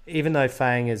even though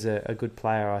Fang is a good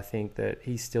player, I think that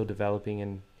he's still developing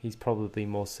and he's probably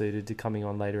more suited to coming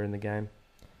on later in the game.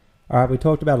 All right, we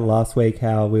talked about it last week,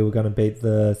 how we were going to beat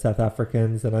the South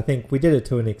Africans, and I think we did it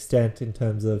to an extent in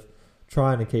terms of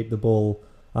trying to keep the ball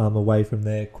away from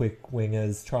their quick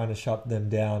wingers, trying to shut them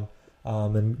down,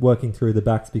 and working through the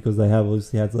backs because they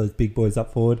obviously had those big boys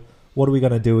up forward. What are we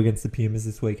going to do against the Pumas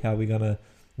this week? How are we going to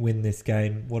win this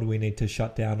game? What do we need to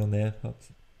shut down on there?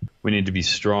 We need to be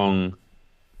strong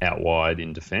out wide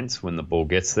in defence when the ball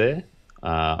gets there.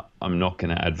 I'm not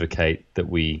going to advocate that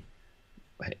we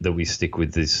stick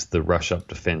with the rush up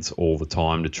defence all the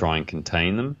time to try and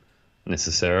contain them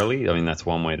necessarily. I mean, that's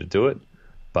one way to do it.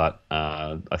 But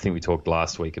I think we talked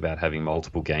last week about having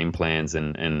multiple game plans,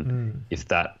 and if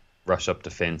that rush up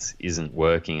defence isn't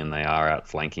working and they are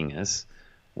outflanking us,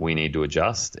 we need to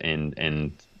adjust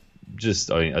and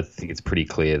just I think it's pretty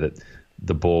clear that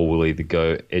the ball will either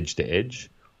go edge to edge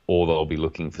or they'll be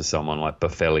looking for someone like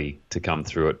Boffelli to come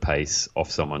through at pace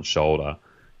off someone's shoulder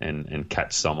and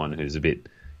catch someone who's a bit,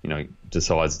 you know,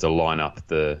 decides to line up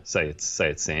say it's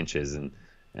Sanchez and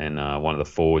one of the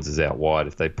forwards is out wide.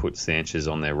 If they put Sanchez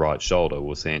on their right shoulder,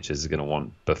 well, Sanchez is going to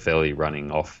want Boffelli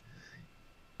running off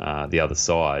the other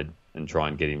side and try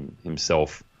and get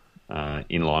himself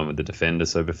in line with the defender,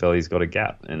 so Boffelli's got a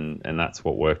gap, and that's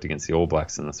what worked against the All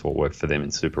Blacks, and that's what worked for them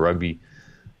in Super Rugby.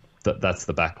 That's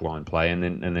the backline play, and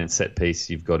then set piece.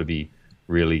 You've got to be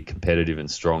really competitive and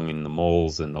strong in the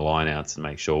mauls and the lineouts, and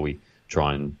make sure we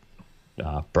try and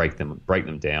break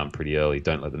them down pretty early.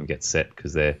 Don't let them get set,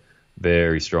 because they're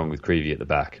very strong with Creevy at the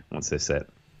back once they're set.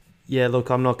 Yeah, look,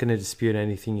 I'm not going to dispute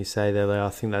anything you say there, Leo. I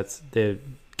think they're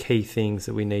key things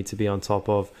that we need to be on top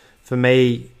of. For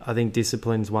me, I think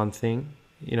discipline's one thing.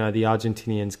 The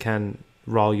Argentinians can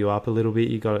roll you up a little bit.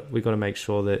 We've got to make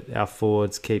sure that our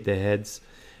forwards keep their heads.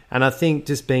 And I think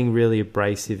just being really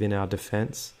abrasive in our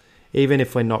defence, even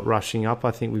if we're not rushing up,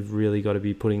 I think we've really got to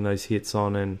be putting those hits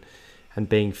on and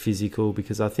being physical,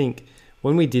 because I think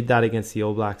when we did that against the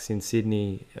All Blacks in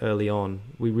Sydney early on,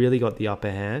 we really got the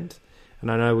upper hand. And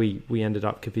I know we ended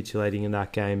up capitulating in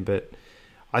that game, but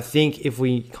I think if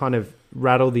we kind of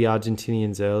rattle the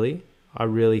Argentinians early, I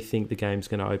really think the game's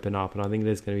going to open up, and I think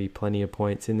there's going to be plenty of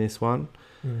points in this one.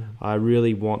 I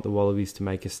really want the Wallabies to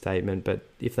make a statement, but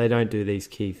if they don't do these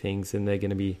key things, then they're going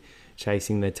to be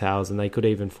chasing their tails, and they could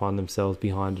even find themselves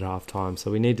behind at half time. So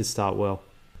we need to start well.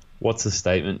 What's the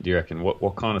statement, do you reckon?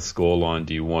 What kind of scoreline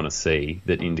do you want to see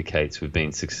that indicates we've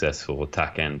been successful,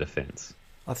 attack and defence?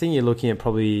 I think you're looking at,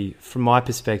 probably, from my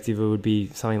perspective, it would be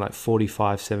something like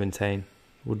 45-17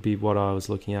 would be what I was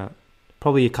looking at.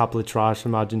 Probably a couple of tries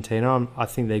from Argentina. I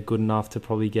think they're good enough to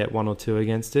probably get 1 or 2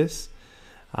 against us.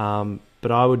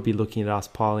 But I would be looking at us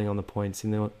piling on the points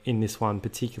in this one,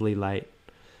 particularly late.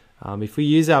 If we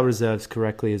use our reserves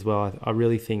correctly as well, I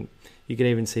really think you could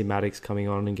even see Maddox coming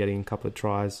on and getting a couple of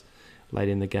tries late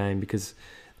in the game, because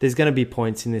there's going to be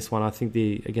points in this one. I think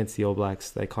against the All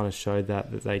Blacks, they kind of showed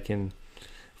that they can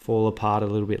fall apart a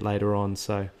little bit later on.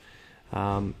 So,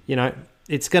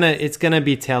 it's gonna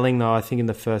be telling, though, I think, in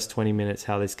the first 20 minutes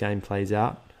how this game plays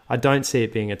out. I don't see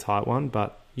it being a tight one,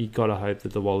 but you've got to hope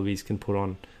that the Wallabies can put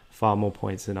on far more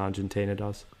points than Argentina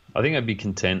does. I think I'd be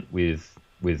content with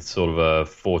sort of a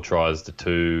 4 tries to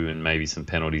 2 and maybe some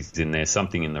penalties in there,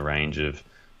 something in the range of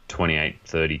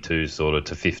 28-32 sort of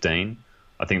to 15.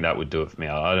 I think that would do it for me.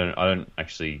 I'll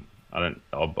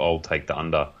take the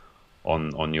under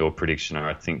on your prediction.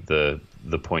 I think the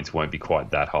points won't be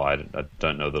quite that high. I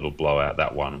don't know that it'll blow out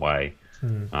that one way.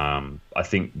 I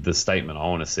think the statement I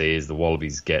want to see is the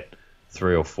Wallabies get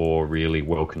 3 or 4 really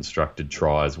well-constructed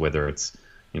tries, whether it's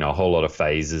a whole lot of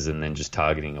phases and then just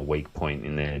targeting a weak point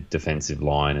in their defensive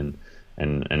line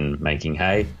and making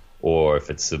hay, or if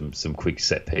it's some quick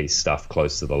set piece stuff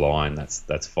close to the line,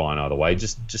 that's fine either way.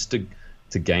 Just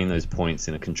to gain those points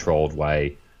in a controlled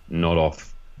way, not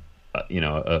off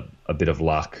a bit of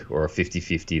luck or a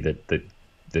 50-50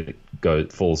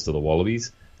 that falls to the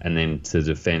Wallabies, and then to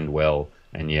defend well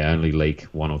and only leak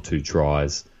 1 or 2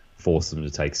 tries, force them to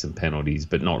take some penalties,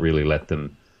 but not really let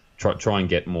them try and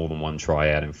get more than 1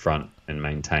 try out in front and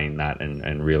maintain that,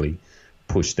 and really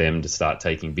push them to start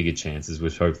taking bigger chances,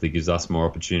 which hopefully gives us more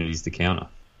opportunities to counter.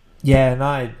 Yeah, and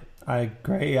I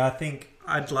agree. I think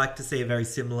I'd like to see a very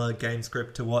similar game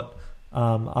script to what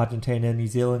Argentina and New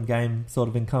Zealand game sort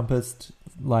of encompassed.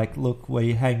 Like, look,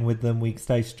 we hang with them, we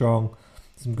stay strong,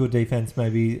 some good defense.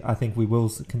 Maybe I think we will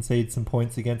concede some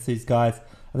points against these guys.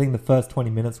 I think the first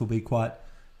 20 minutes will be quite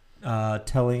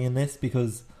telling in this,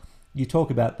 because you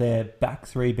talk about their back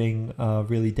three being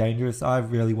really dangerous. I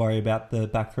really worry about the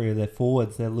back three of their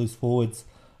forwards, their loose forwards,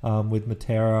 with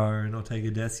Matera and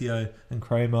Ortega Decio and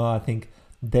Kramer. I think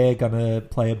they're going to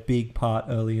play a big part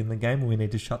early in the game. We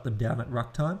need to shut them down at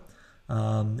ruck time.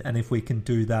 And if we can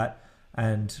do that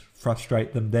and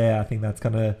frustrate them there, I think that's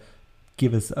going to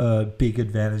give us a big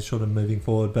advantage sort of moving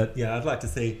forward. But yeah, I'd like to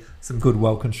see some good,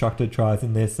 well-constructed tries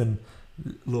in this. And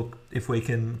look, if we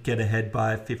can get ahead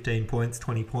by 15 points,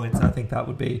 20 points, I think that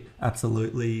would be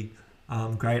absolutely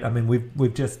great. I mean,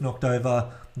 we've just knocked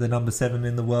over the number 7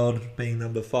 in the world, being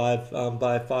number 5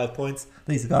 by 5 points.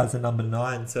 These guys are number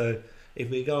 9. So if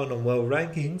we're going on world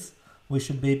rankings, we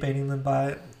should be beating them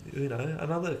by,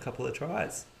 another couple of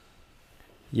tries.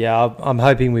 Yeah, I'm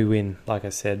hoping we win, like I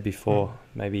said before,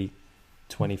 maybe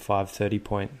 25, 30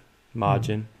 point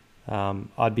margin.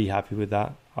 I'd be happy with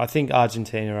that. I think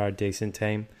Argentina are a decent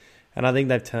team, and I think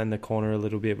they've turned the corner a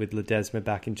little bit with Ledesma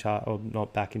back in charge, or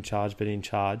not back in charge, but in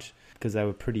charge, because they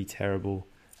were pretty terrible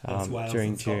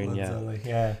during June.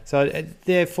 Yeah. So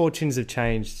their fortunes have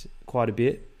changed quite a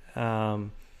bit,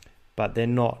 but they're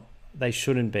not. They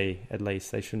shouldn't be. At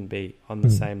least they shouldn't be on the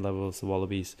same level as the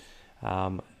Wallabies.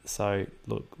 So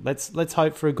look, let's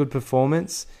hope for a good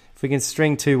performance. If we can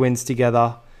string 2 wins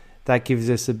together, that gives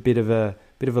us a bit of a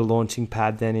launching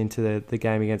pad then into the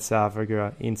game against South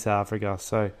Africa in South Africa.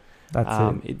 So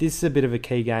that's it. This is a bit of a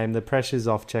key game. The pressure's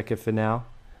off Cheika for now,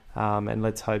 and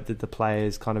let's hope that the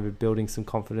players kind of are building some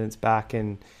confidence back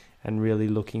and really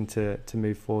looking to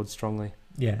move forward strongly.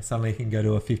 Yeah, suddenly can go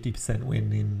to a 50%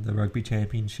 win in the Rugby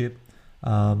Championship.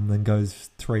 and goes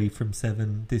 3 from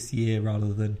 7 this year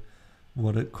rather than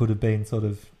what it could have been, sort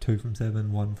of 2 from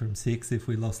 7, 1 from 6 if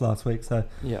we lost last week. So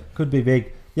could be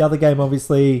big. The other game,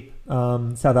 obviously,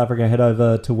 South Africa head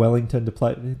over to Wellington to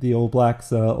play the All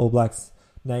Blacks. All Blacks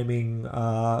naming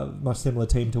much similar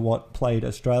team to what played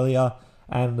Australia.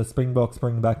 And the Springboks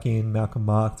bring back in Malcolm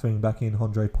Marx, bring back in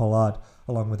Andre Pollard,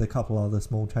 along with a couple other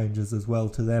small changes as well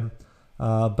to them.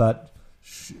 But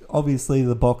obviously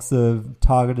the Boks have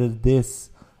targeted this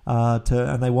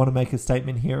and they want to make a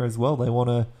statement here as well. They want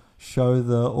to show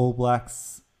the All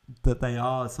Blacks that they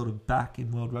are sort of back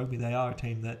in World Rugby. They are a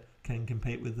team that can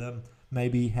compete with them,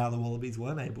 maybe how the Wallabies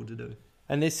weren't able to do.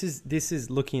 And this is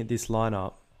looking at this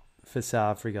lineup for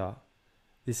South Africa,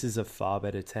 this is a far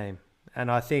better team. And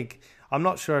I think, I'm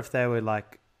not sure if they were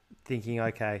like thinking,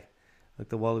 okay, look,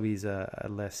 the Wallabies are a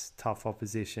less tough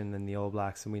opposition than the All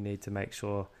Blacks and we need to make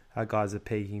sure our guys are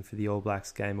peaking for the All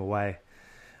Blacks game away.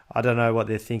 I don't know what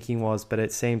their thinking was, but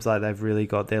it seems like they've really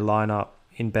got their lineup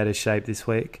in better shape this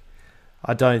week.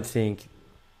 I don't think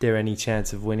they're any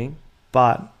chance of winning,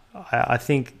 but I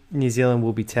think New Zealand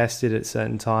will be tested at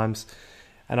certain times,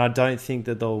 and I don't think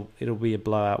that it'll be a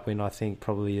blowout win. I think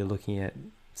probably you're looking at,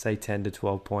 say, 10 to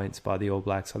 12 points by the All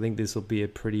Blacks. I think this will be a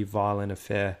pretty violent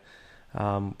affair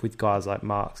with guys like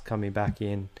Marks coming back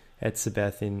in,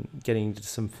 Etzebeth in getting into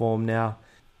some form now.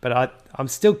 But I'm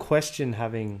still questioning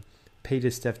having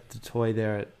Pieter-Steph du Toit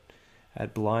there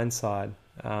at blindside.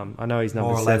 I know he's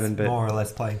number 7, but more or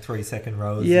less playing 3 second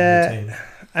rows in the team.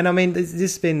 And I mean, this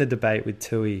has been the debate with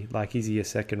Tui. Like, is he a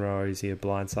second row or is he a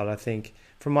blindside? I think,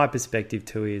 from my perspective,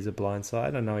 Tui is a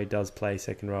blindside. I know he does play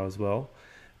second row as well,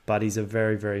 but he's a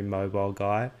very, very mobile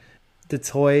guy. Du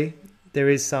Toit, there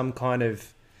is some kind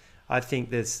of, I think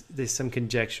there's some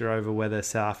conjecture over whether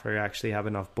South Africa actually have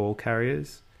enough ball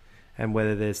carriers and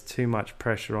whether there's too much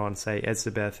pressure on, say,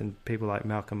 Etzebeth and people like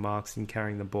Malcolm Marx in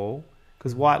carrying the ball,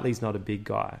 because Whiteley's not a big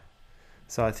guy.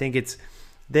 So I think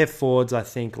their forwards, I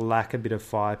think, lack a bit of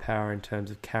firepower in terms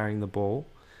of carrying the ball,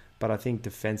 but I think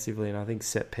defensively and I think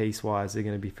set piece wise they're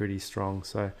going to be pretty strong.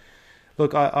 So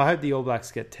look, I hope the All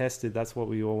Blacks get tested. That's what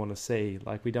we all want to see.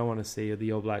 Like, we don't want to see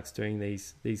the All Blacks doing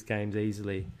these games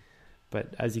easily.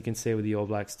 But as you can see with the All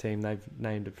Blacks team, they've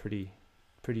named a pretty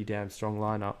damn strong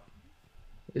lineup.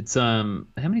 It's how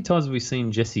many times have we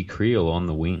seen Jesse Creel on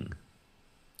the wing?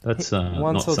 That's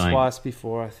once or twice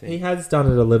before, I think. He has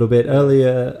done it a little bit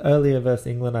earlier versus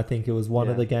England. I think it was one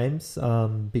of the games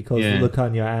because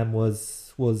Lukhanyo Am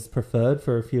was preferred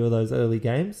for a few of those early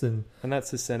games, and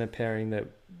that's the centre pairing that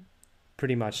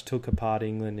pretty much took apart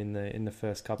England in the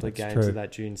first couple of games of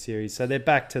that June series. So they're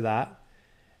back to that.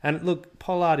 And look,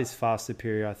 Pollard is far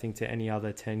superior, I think, to any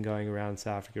other 10 going around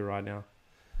South Africa right now.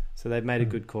 So they've made a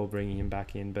good call bringing him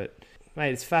back in. But,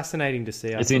 mate, it's fascinating to see.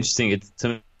 It's interesting.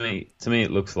 To me,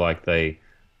 it looks like they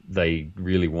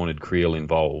really wanted Creel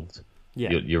involved.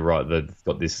 Yeah. You're right. They've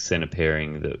got this centre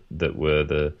pairing that were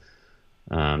the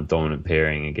dominant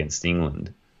pairing against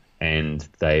England. And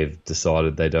they've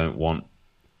decided they don't want...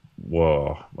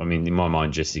 Well, I mean, in my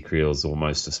mind, Jesse Creel's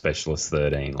almost a specialist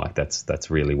 13. Like,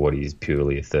 that's really what he's,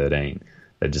 purely a 13.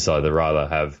 They decided they'd rather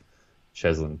have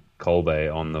Cheslin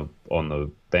Kolbe on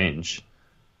the bench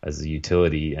as a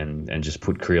utility and just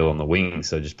put Creel on the wing.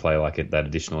 So just play like that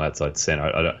additional outside centre.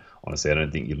 I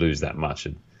don't think you lose that much.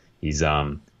 He's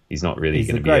not really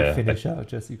going to be a great finisher,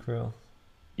 Jesse Creel.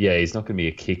 Yeah, he's not going to be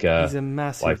a kicker. He's a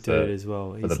massive dude as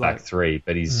well. For the back three,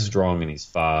 but he's strong and he's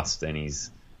fast and he's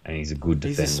a good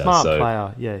defender. He's a smart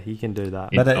player. Yeah, he can do that.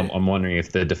 I'm wondering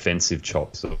if the defensive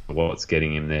chops are what's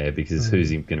getting him there, because who's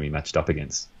he going to be matched up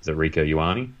against? Is it Rico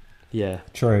Ioane? Yeah,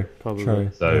 true. So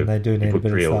yeah, they do need a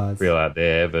bit of size. Creel out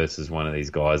there versus one of these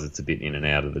guys that's a bit in and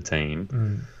out of the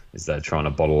team. Is they're trying to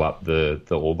bottle up the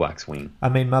All Blacks wing. I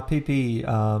mean, Mapipi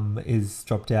is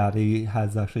dropped out. He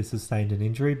has actually sustained an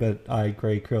injury, but I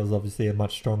agree, Creel's obviously a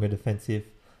much stronger defensive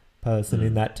person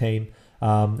in that team.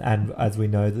 And as we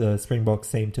know, the Springboks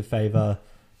seem to favour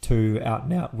 2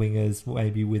 out-and-out wingers,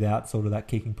 maybe without sort of that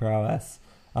kicking prowess,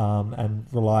 and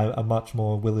rely a much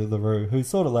more Willie LaRue, who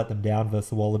sort of let them down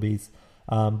versus the Wallabies.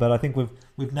 But I think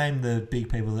we've named the big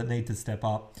people that need to step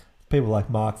up. People like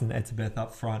Marks and Etzebeth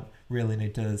up front really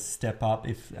need to step up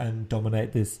and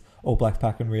dominate this All Blacks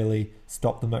pack and really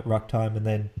stop them at ruck time. And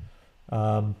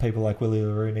then people like Willie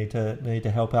LaRue need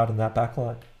to help out in that back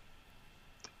line.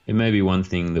 It may be one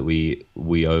thing that we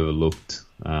overlooked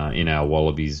in our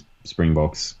Wallabies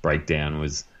Springboks breakdown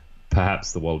was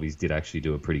perhaps the Wallabies did actually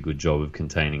do a pretty good job of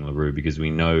containing LaRue, because we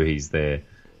know he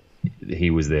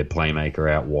was their playmaker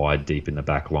out wide deep in the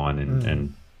back line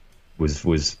and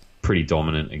was pretty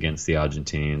dominant against the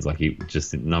Argentinians. Like, he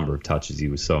just the number of touches, he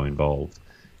was so involved.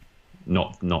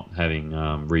 not having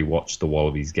rewatched the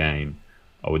Wallabies game,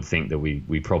 I would think that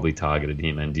we probably targeted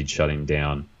him and did shut him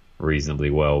down reasonably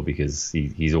well, because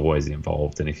he's always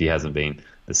involved, and if he hasn't been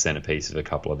the centerpiece of a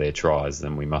couple of their tries,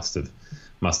 then we must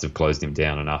have closed him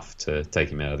down enough to take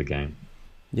him out of the game.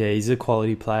 Yeah, he's a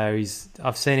quality player.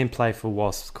 I've seen him play for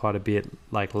Wasps quite a bit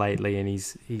lately, and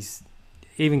he's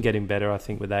even getting better, I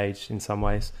think, with age in some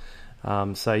ways.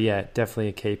 So yeah, definitely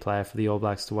a key player for the All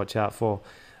Blacks to watch out for.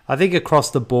 I think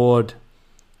across the board,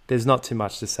 there's not too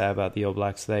much to say about the All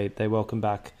Blacks. They welcome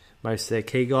back most of their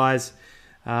key guys,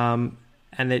 and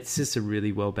it's just a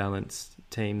really well balanced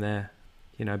team there.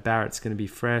 You know, Barrett's going to be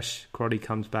fresh. Crotty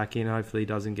comes back in. Hopefully he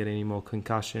doesn't get any more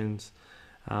concussions.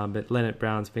 But Leonard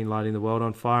Brown's been lighting the world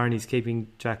on fire, and he's keeping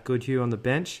Jack Goodhue on the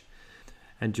bench.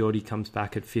 And Geordie comes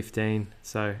back at 15.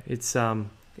 So it's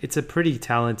a pretty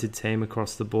talented team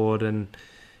across the board, and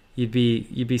you'd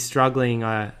be struggling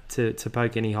to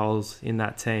poke any holes in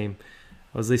that team.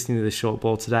 I was listening to the short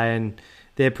ball today, and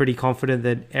they're pretty confident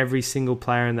that every single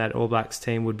player in that All Blacks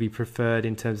team would be preferred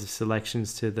in terms of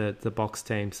selections to the Box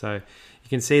team. So you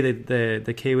can see that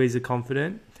the Kiwis are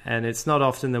confident, and it's not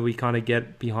often that we kind of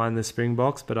get behind the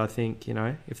Springboks, but I think, you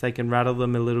know, if they can rattle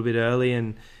them a little bit early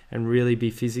and really be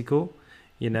physical,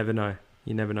 you never know.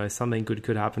 You never know. Something good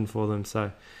could happen for them.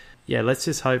 So, yeah, let's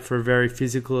just hope for a very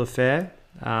physical affair.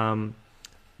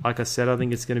 Like I said, I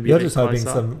think it's going to be. You're just hoping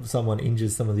someone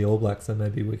injures some of the All Blacks, so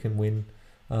maybe we can win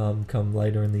come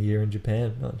later in the year in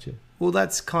Japan, aren't you? Well,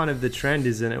 that's kind of the trend,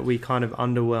 isn't it? We kind of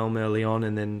underwhelm early on,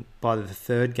 and then by the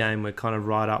third game, we're kind of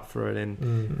right up for it,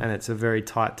 and it's a very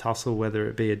tight tussle, whether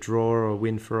it be a draw or a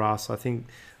win for us. I think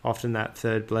often that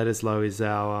third Bledisloe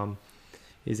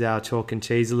is our chalk and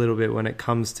cheese a little bit when it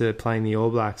comes to playing the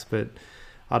All Blacks. But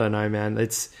I don't know, man.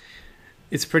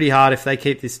 It's pretty hard if they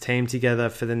keep this team together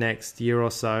for the next year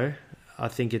or so. I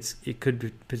think it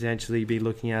could potentially be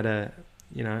looking at a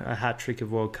hat trick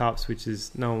of World Cups, which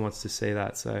is no one wants to see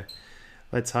that. So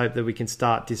let's hope that we can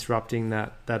start disrupting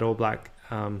that All Black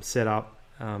setup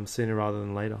sooner rather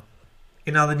than later.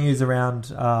 In other news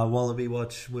around Wallaby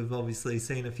Watch, we've obviously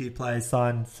seen a few players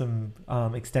sign some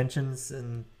extensions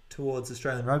and towards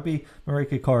Australian rugby.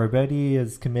 Marika Koroibete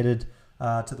has committed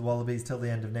to the Wallabies till the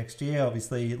end of next year,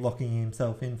 obviously locking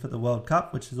himself in for the World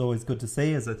Cup, which is always good to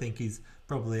see, as I think he's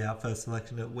probably our first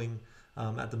selection at wing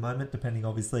at the moment, depending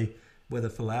obviously whether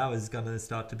Folau is going to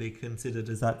start to be considered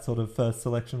as that sort of first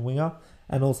selection winger.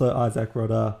 And also Isaac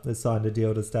Rodda has signed a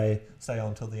deal to stay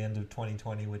on till the end of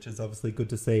 2020, which is obviously good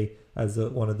to see as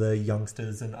one of the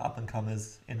youngsters and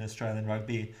up-and-comers in Australian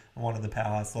rugby, and one of the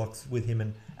powerhouse locks with him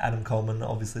and Adam Coleman,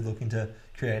 obviously looking to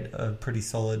create a pretty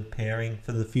solid pairing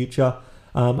for the future.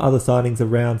 Other signings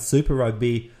around Super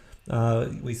Rugby,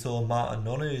 we saw Martin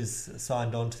Nonu's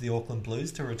signed on to the Auckland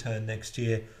Blues to return next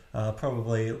year,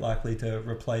 probably likely to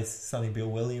replace Sonny Bill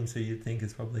Williams, who you'd think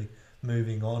is probably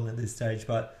moving on at this stage,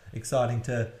 but exciting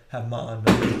to have Martin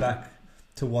Nonu back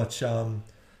to watch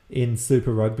in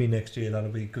Super Rugby next year. That'll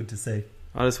be good to see.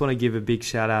 I just want to give a big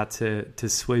shout out to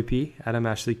Swoopy, Adam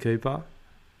Ashley Cooper,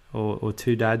 or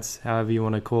Two Dads, however you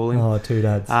want to call him. Oh, Two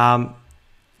Dads.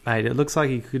 Mate, it looks like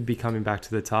he could be coming back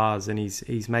to the Tars, and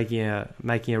he's making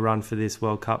a run for this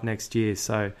World Cup next year.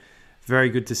 So very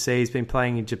good to see. He's been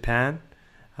playing in Japan,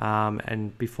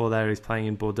 and before that he was playing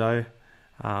in Bordeaux.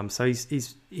 So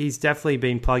he's definitely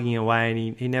been plugging away,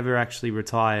 and he never actually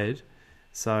retired.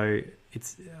 So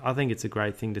I think it's a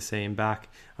great thing to see him back.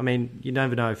 I mean, you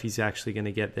never know if he's actually going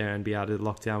to get there and be able to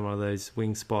lock down one of those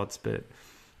wing spots, but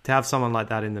to have someone like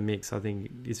that in the mix, I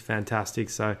think is fantastic.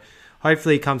 So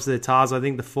hopefully he comes to the Tars. I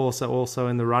think the Force are also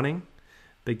in the running,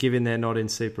 but given they're not in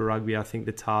Super Rugby, I think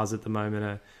the Tars at the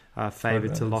moment are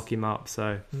favoured to lock him up.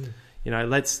 So,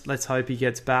 let's hope he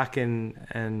gets back,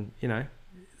 and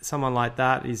someone like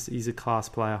that is a class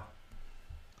player.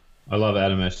 I love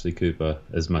Adam Ashley Cooper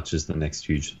as much as the next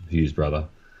Hughes brother.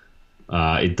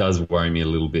 It does worry me a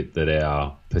little bit that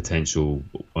our potential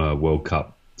World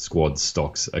Cup squad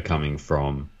stocks are coming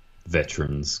from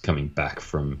veterans coming back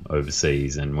from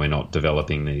overseas, and we're not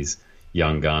developing these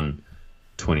young gun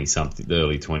 20-something,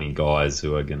 early 20 guys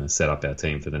who are going to set up our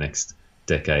team for the next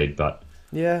decade. But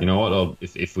yeah, you know what?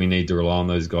 If we need to rely on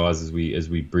those guys as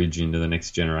we bridge into the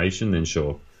next generation, then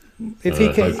sure. If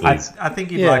he can, I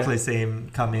think you'd likely see him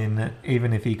come in,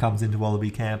 even if he comes into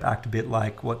Wallaby camp, act a bit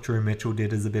like what Drew Mitchell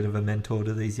did as a bit of a mentor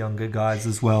to these younger guys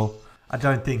as well. I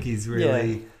don't think he's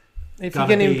really... Yeah. If you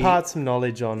can impart some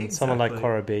knowledge on someone like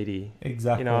Koroibete.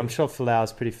 Exactly. I'm sure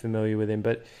Folau's pretty familiar with him,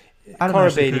 but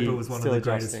Koroibete was one of the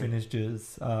greatest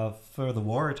finishers for the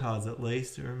Waratahs, at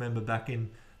least. I remember back in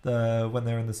when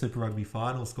they're in the Super Rugby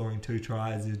final, scoring 2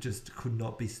 tries. He just could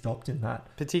not be stopped in that.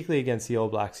 Particularly against the All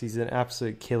Blacks. He's an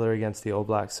absolute killer against the All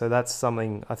Blacks. So that's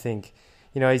something I think,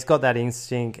 he's got that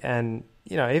instinct. And,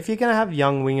 if you're going to have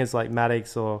young wingers like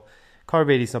Maddox or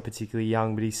Korobede's not particularly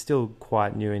young, but he's still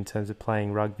quite new in terms of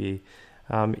playing rugby.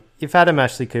 If Adam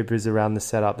Ashley Cooper is around the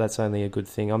setup, that's only a good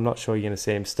thing. I'm not sure you're going to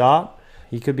see him start.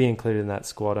 He could be included in that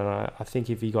squad. And I think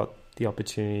if he got the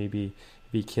opportunity, he'd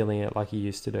be killing it like he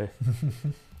used to do.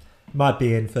 Might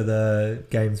be in for the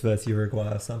games versus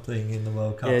Uruguay or something in the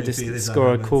World Cup. Yeah, just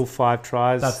score a cool 5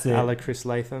 tries, That's it. a la Chris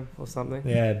Latham or something.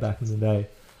 Yeah, back in the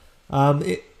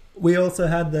day. We also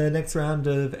had the next round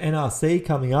of NRC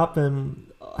coming up,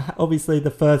 and obviously the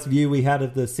first view we had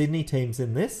of the Sydney teams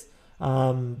in this.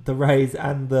 The Rays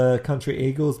and the Country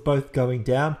Eagles both going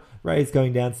down. Rays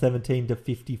going down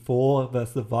 17-54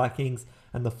 versus the Vikings,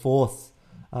 and the Force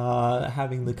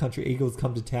having the Country Eagles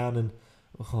come to town and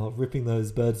ripping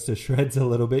those birds to shreds a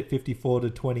little bit,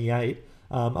 54-28.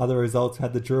 Other results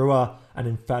had the Drua an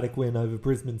emphatic win over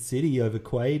Brisbane City over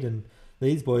Quade, and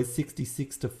these boys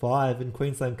 66-5, and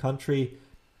Queensland Country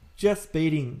just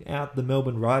beating out the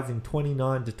Melbourne Rising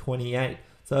 29-28.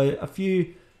 So a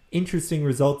few interesting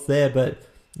results there, but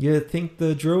you think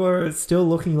the Drua are still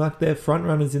looking like they're front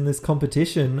runners in this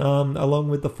competition, along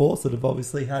with the Force that have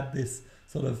obviously had this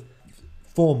sort of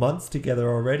 4 months together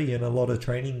already and a lot of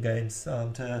training games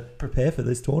to prepare for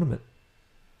this tournament.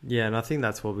 Yeah, and I think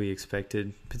that's what we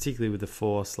expected, particularly with the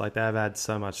Force. Like, they've had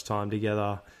so much time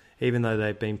together. Even though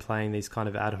they've been playing these kind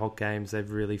of ad hoc games, they've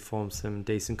really formed some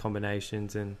decent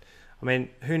combinations. And, I mean,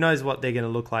 who knows what they're going to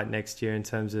look like next year in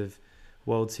terms of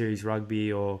World Series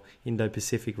rugby or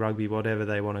Indo-Pacific rugby, whatever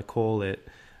they want to call it.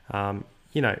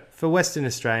 For Western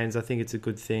Australians, I think it's a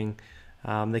good thing.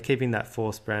 They're keeping that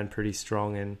Force brand pretty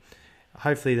strong, and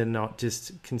hopefully they're not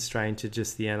just constrained to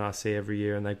just the NRC every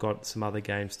year, and they've got some other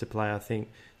games to play. I think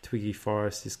Twiggy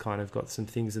Forest has kind of got some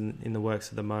things in the works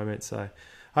at the moment, so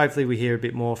hopefully we hear a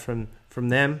bit more from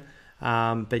them.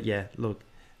 But yeah, look,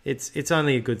 it's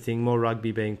only a good thing. More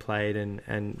rugby being played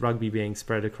and rugby being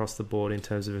spread across the board in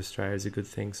terms of Australia is a good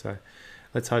thing. So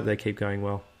let's hope they keep going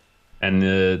well. And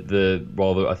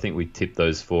I think we tipped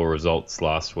those 4 results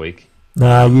last week.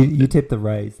 No, you tipped the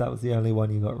Rays. That was the only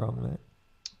one you got wrong,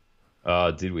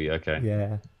 mate. Did we? Okay.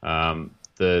 Yeah. I was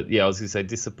going to say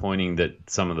disappointing that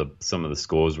some of the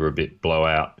scores were a bit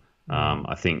blowout.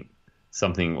 I think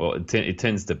it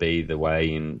tends to be the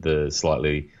way in the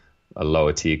slightly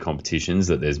lower tier competitions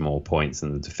that there's more points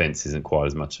and the defence isn't quite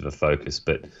as much of a focus.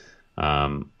 But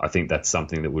I think that's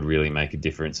something that would really make a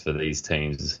difference for these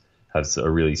teams. Have a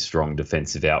really strong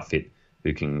defensive outfit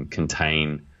who can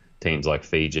contain teams like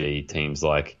Fiji, teams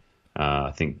like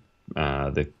I think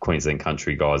the Queensland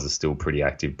Country guys are still pretty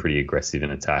active, pretty aggressive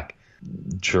in attack.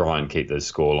 Try and keep those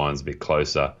score lines a bit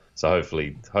closer. So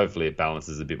hopefully it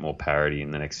balances a bit more parity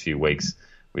in the next few weeks.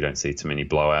 We don't see too many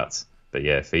blowouts. But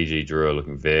yeah, Fiji Drua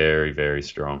looking very, very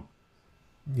strong.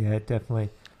 Yeah, definitely.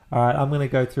 All right, I'm going to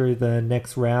go through the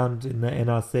next round in the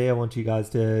NRC. I want you guys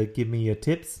to give me your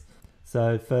tips.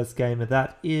 So first game of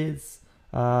that is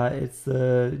it's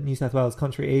the New South Wales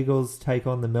Country Eagles take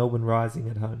on the Melbourne Rising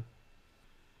at home.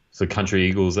 So Country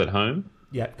Eagles at home?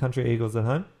 Yeah, Country Eagles at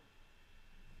home.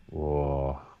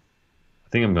 Whoa. I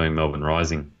think I'm going Melbourne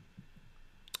Rising.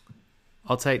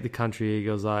 I'll take the Country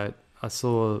Eagles. I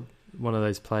saw one of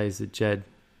those plays that Jed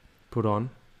put on,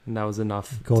 and that was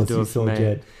enough to do it for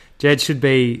me. Jed should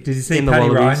be. Did you see in Paddy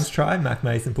the Ryan's try? Mac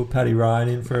Mason put Paddy Ryan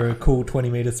in for a cool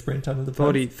 20-metre sprint under the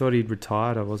post. Thought he'd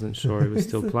retired. I wasn't sure he was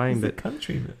still playing. But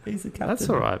he's a captain. That's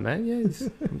all right, man. Yeah,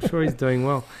 I'm sure he's doing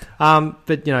well.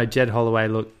 But Jed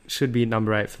Holloway, should be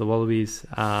number 8 for the Wallabies.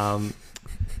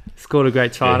 Scored a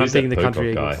great try. And I'm thinking the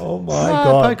Country Eagles. Oh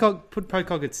my god! Put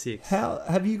Pocock at 6. How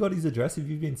have you got his address? Have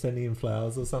you been sending him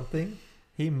flowers or something?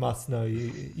 He must know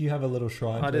you. You have a little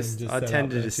shrine. I tend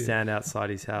to just stand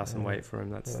outside his house and wait for him.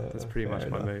 That's pretty much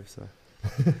my move. So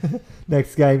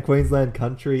next game, Queensland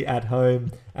Country at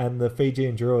home, and the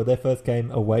Fijian Drua, their first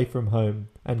game away from home.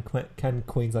 And can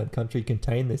Queensland Country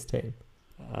contain this team?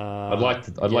 I'd like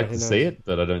to see it,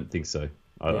 but I don't think so.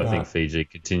 I think Fiji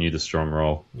continue the strong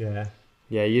roll.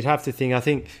 Yeah, you'd have to think. I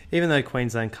think even though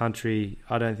Queensland Country,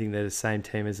 I don't think they're the same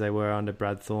team as they were under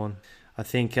Brad Thorne. I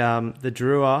think the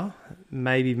Drua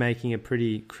may be making a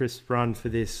pretty crisp run for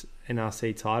this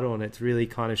NRC title, and it's really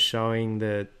kind of showing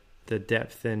the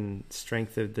depth and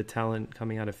strength of the talent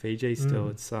coming out of Fiji still.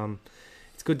 It's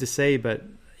good to see, but,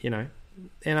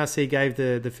 NRC gave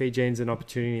the Fijians an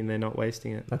opportunity and they're not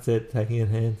wasting it. That's it, taking it in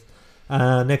hands.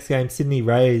 Next game, Sydney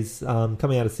Rays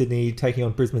coming out of Sydney, taking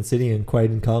on Brisbane City, and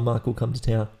Quade and Carmichael come to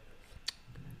town.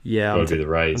 Yeah, Got to be the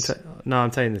Rays.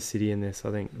 I'm taking the City in this.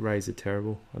 I think Rays are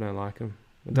terrible. I don't like them.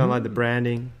 I don't like the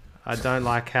branding. I don't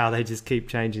like how they just keep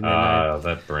changing their name.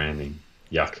 That branding.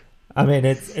 Yuck. I mean,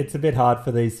 it's a bit hard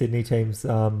for these Sydney teams.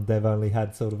 They've only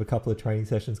had sort of a couple of training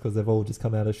sessions because they've all just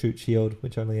come out of Shoot Shield,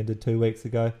 which only ended 2 weeks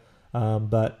ago.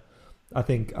 But I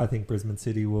think Brisbane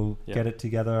City will get it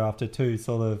together after two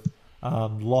sort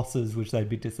of losses, which they'd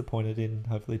be disappointed in,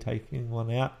 hopefully taking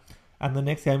one out. And the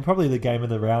next game, probably the game of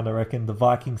the round, I reckon, the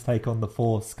Vikings take on the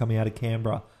Force coming out of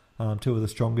Canberra, two of the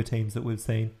stronger teams that we've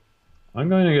seen. I'm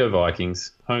going to go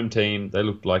Vikings. Home team. They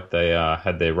looked like they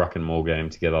had their ruck and maul game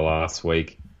together last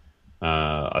week.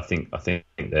 I think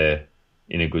they're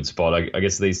in a good spot. I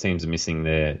guess these teams are missing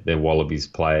their Wallabies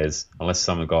players, unless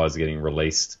some guys are getting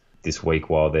released this week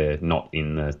while they're not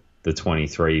in the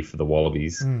 23 for the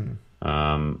Wallabies,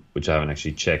 which I haven't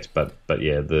actually checked. But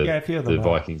yeah, the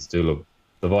Vikings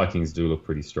do look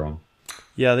pretty strong.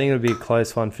 Yeah, I think it'll be a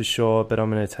close one for sure. But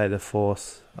I'm going to take the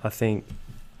Force. I think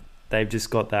they've just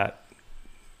got that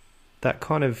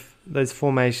kind of those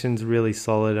formations really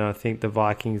solid, and I think the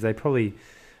Vikings, they probably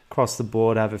across the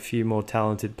board have a few more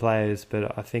talented players,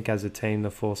 but I think as a team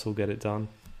the Force will get it done.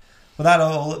 Well, that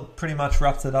all pretty much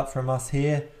wraps it up from us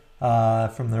here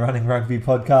from the Running Rugby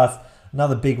podcast.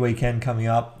 Another big weekend coming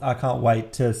up. I can't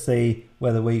wait to see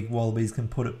whether we Wallabies can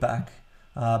put it back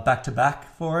to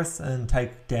back for us and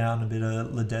take down a bit of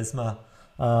Ledesma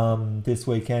this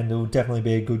weekend. It will definitely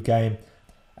be a good game,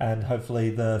 and hopefully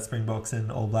the Springboks and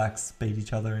All Blacks beat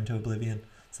each other into oblivion.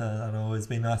 So that'll always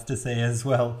be nice to see as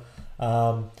well.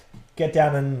 Get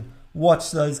down and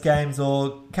watch those games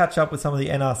or catch up with some of the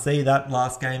NRC. That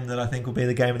last game that I think will be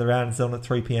the game of the round is on at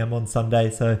 3 p.m. on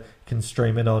Sunday, so you can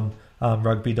stream it on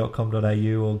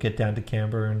rugby.com.au or get down to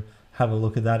Canberra and have a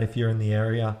look at that if you're in the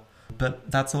area. But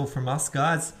that's all from us,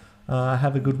 guys.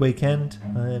 Have a good weekend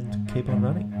and keep on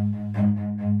running.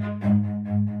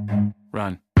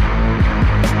 Run.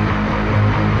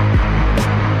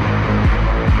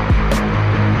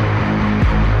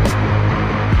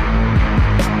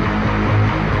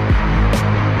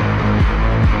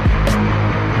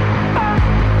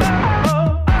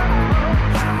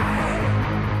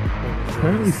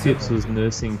 Apparently Sips was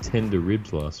nursing tender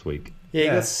ribs last week. Yeah, he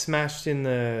got smashed in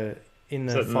the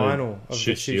final of the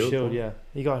Shoot Shield. Yeah,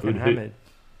 he got hammered.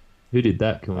 Who did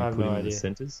that? Can we I have put no him in idea. the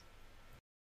centres?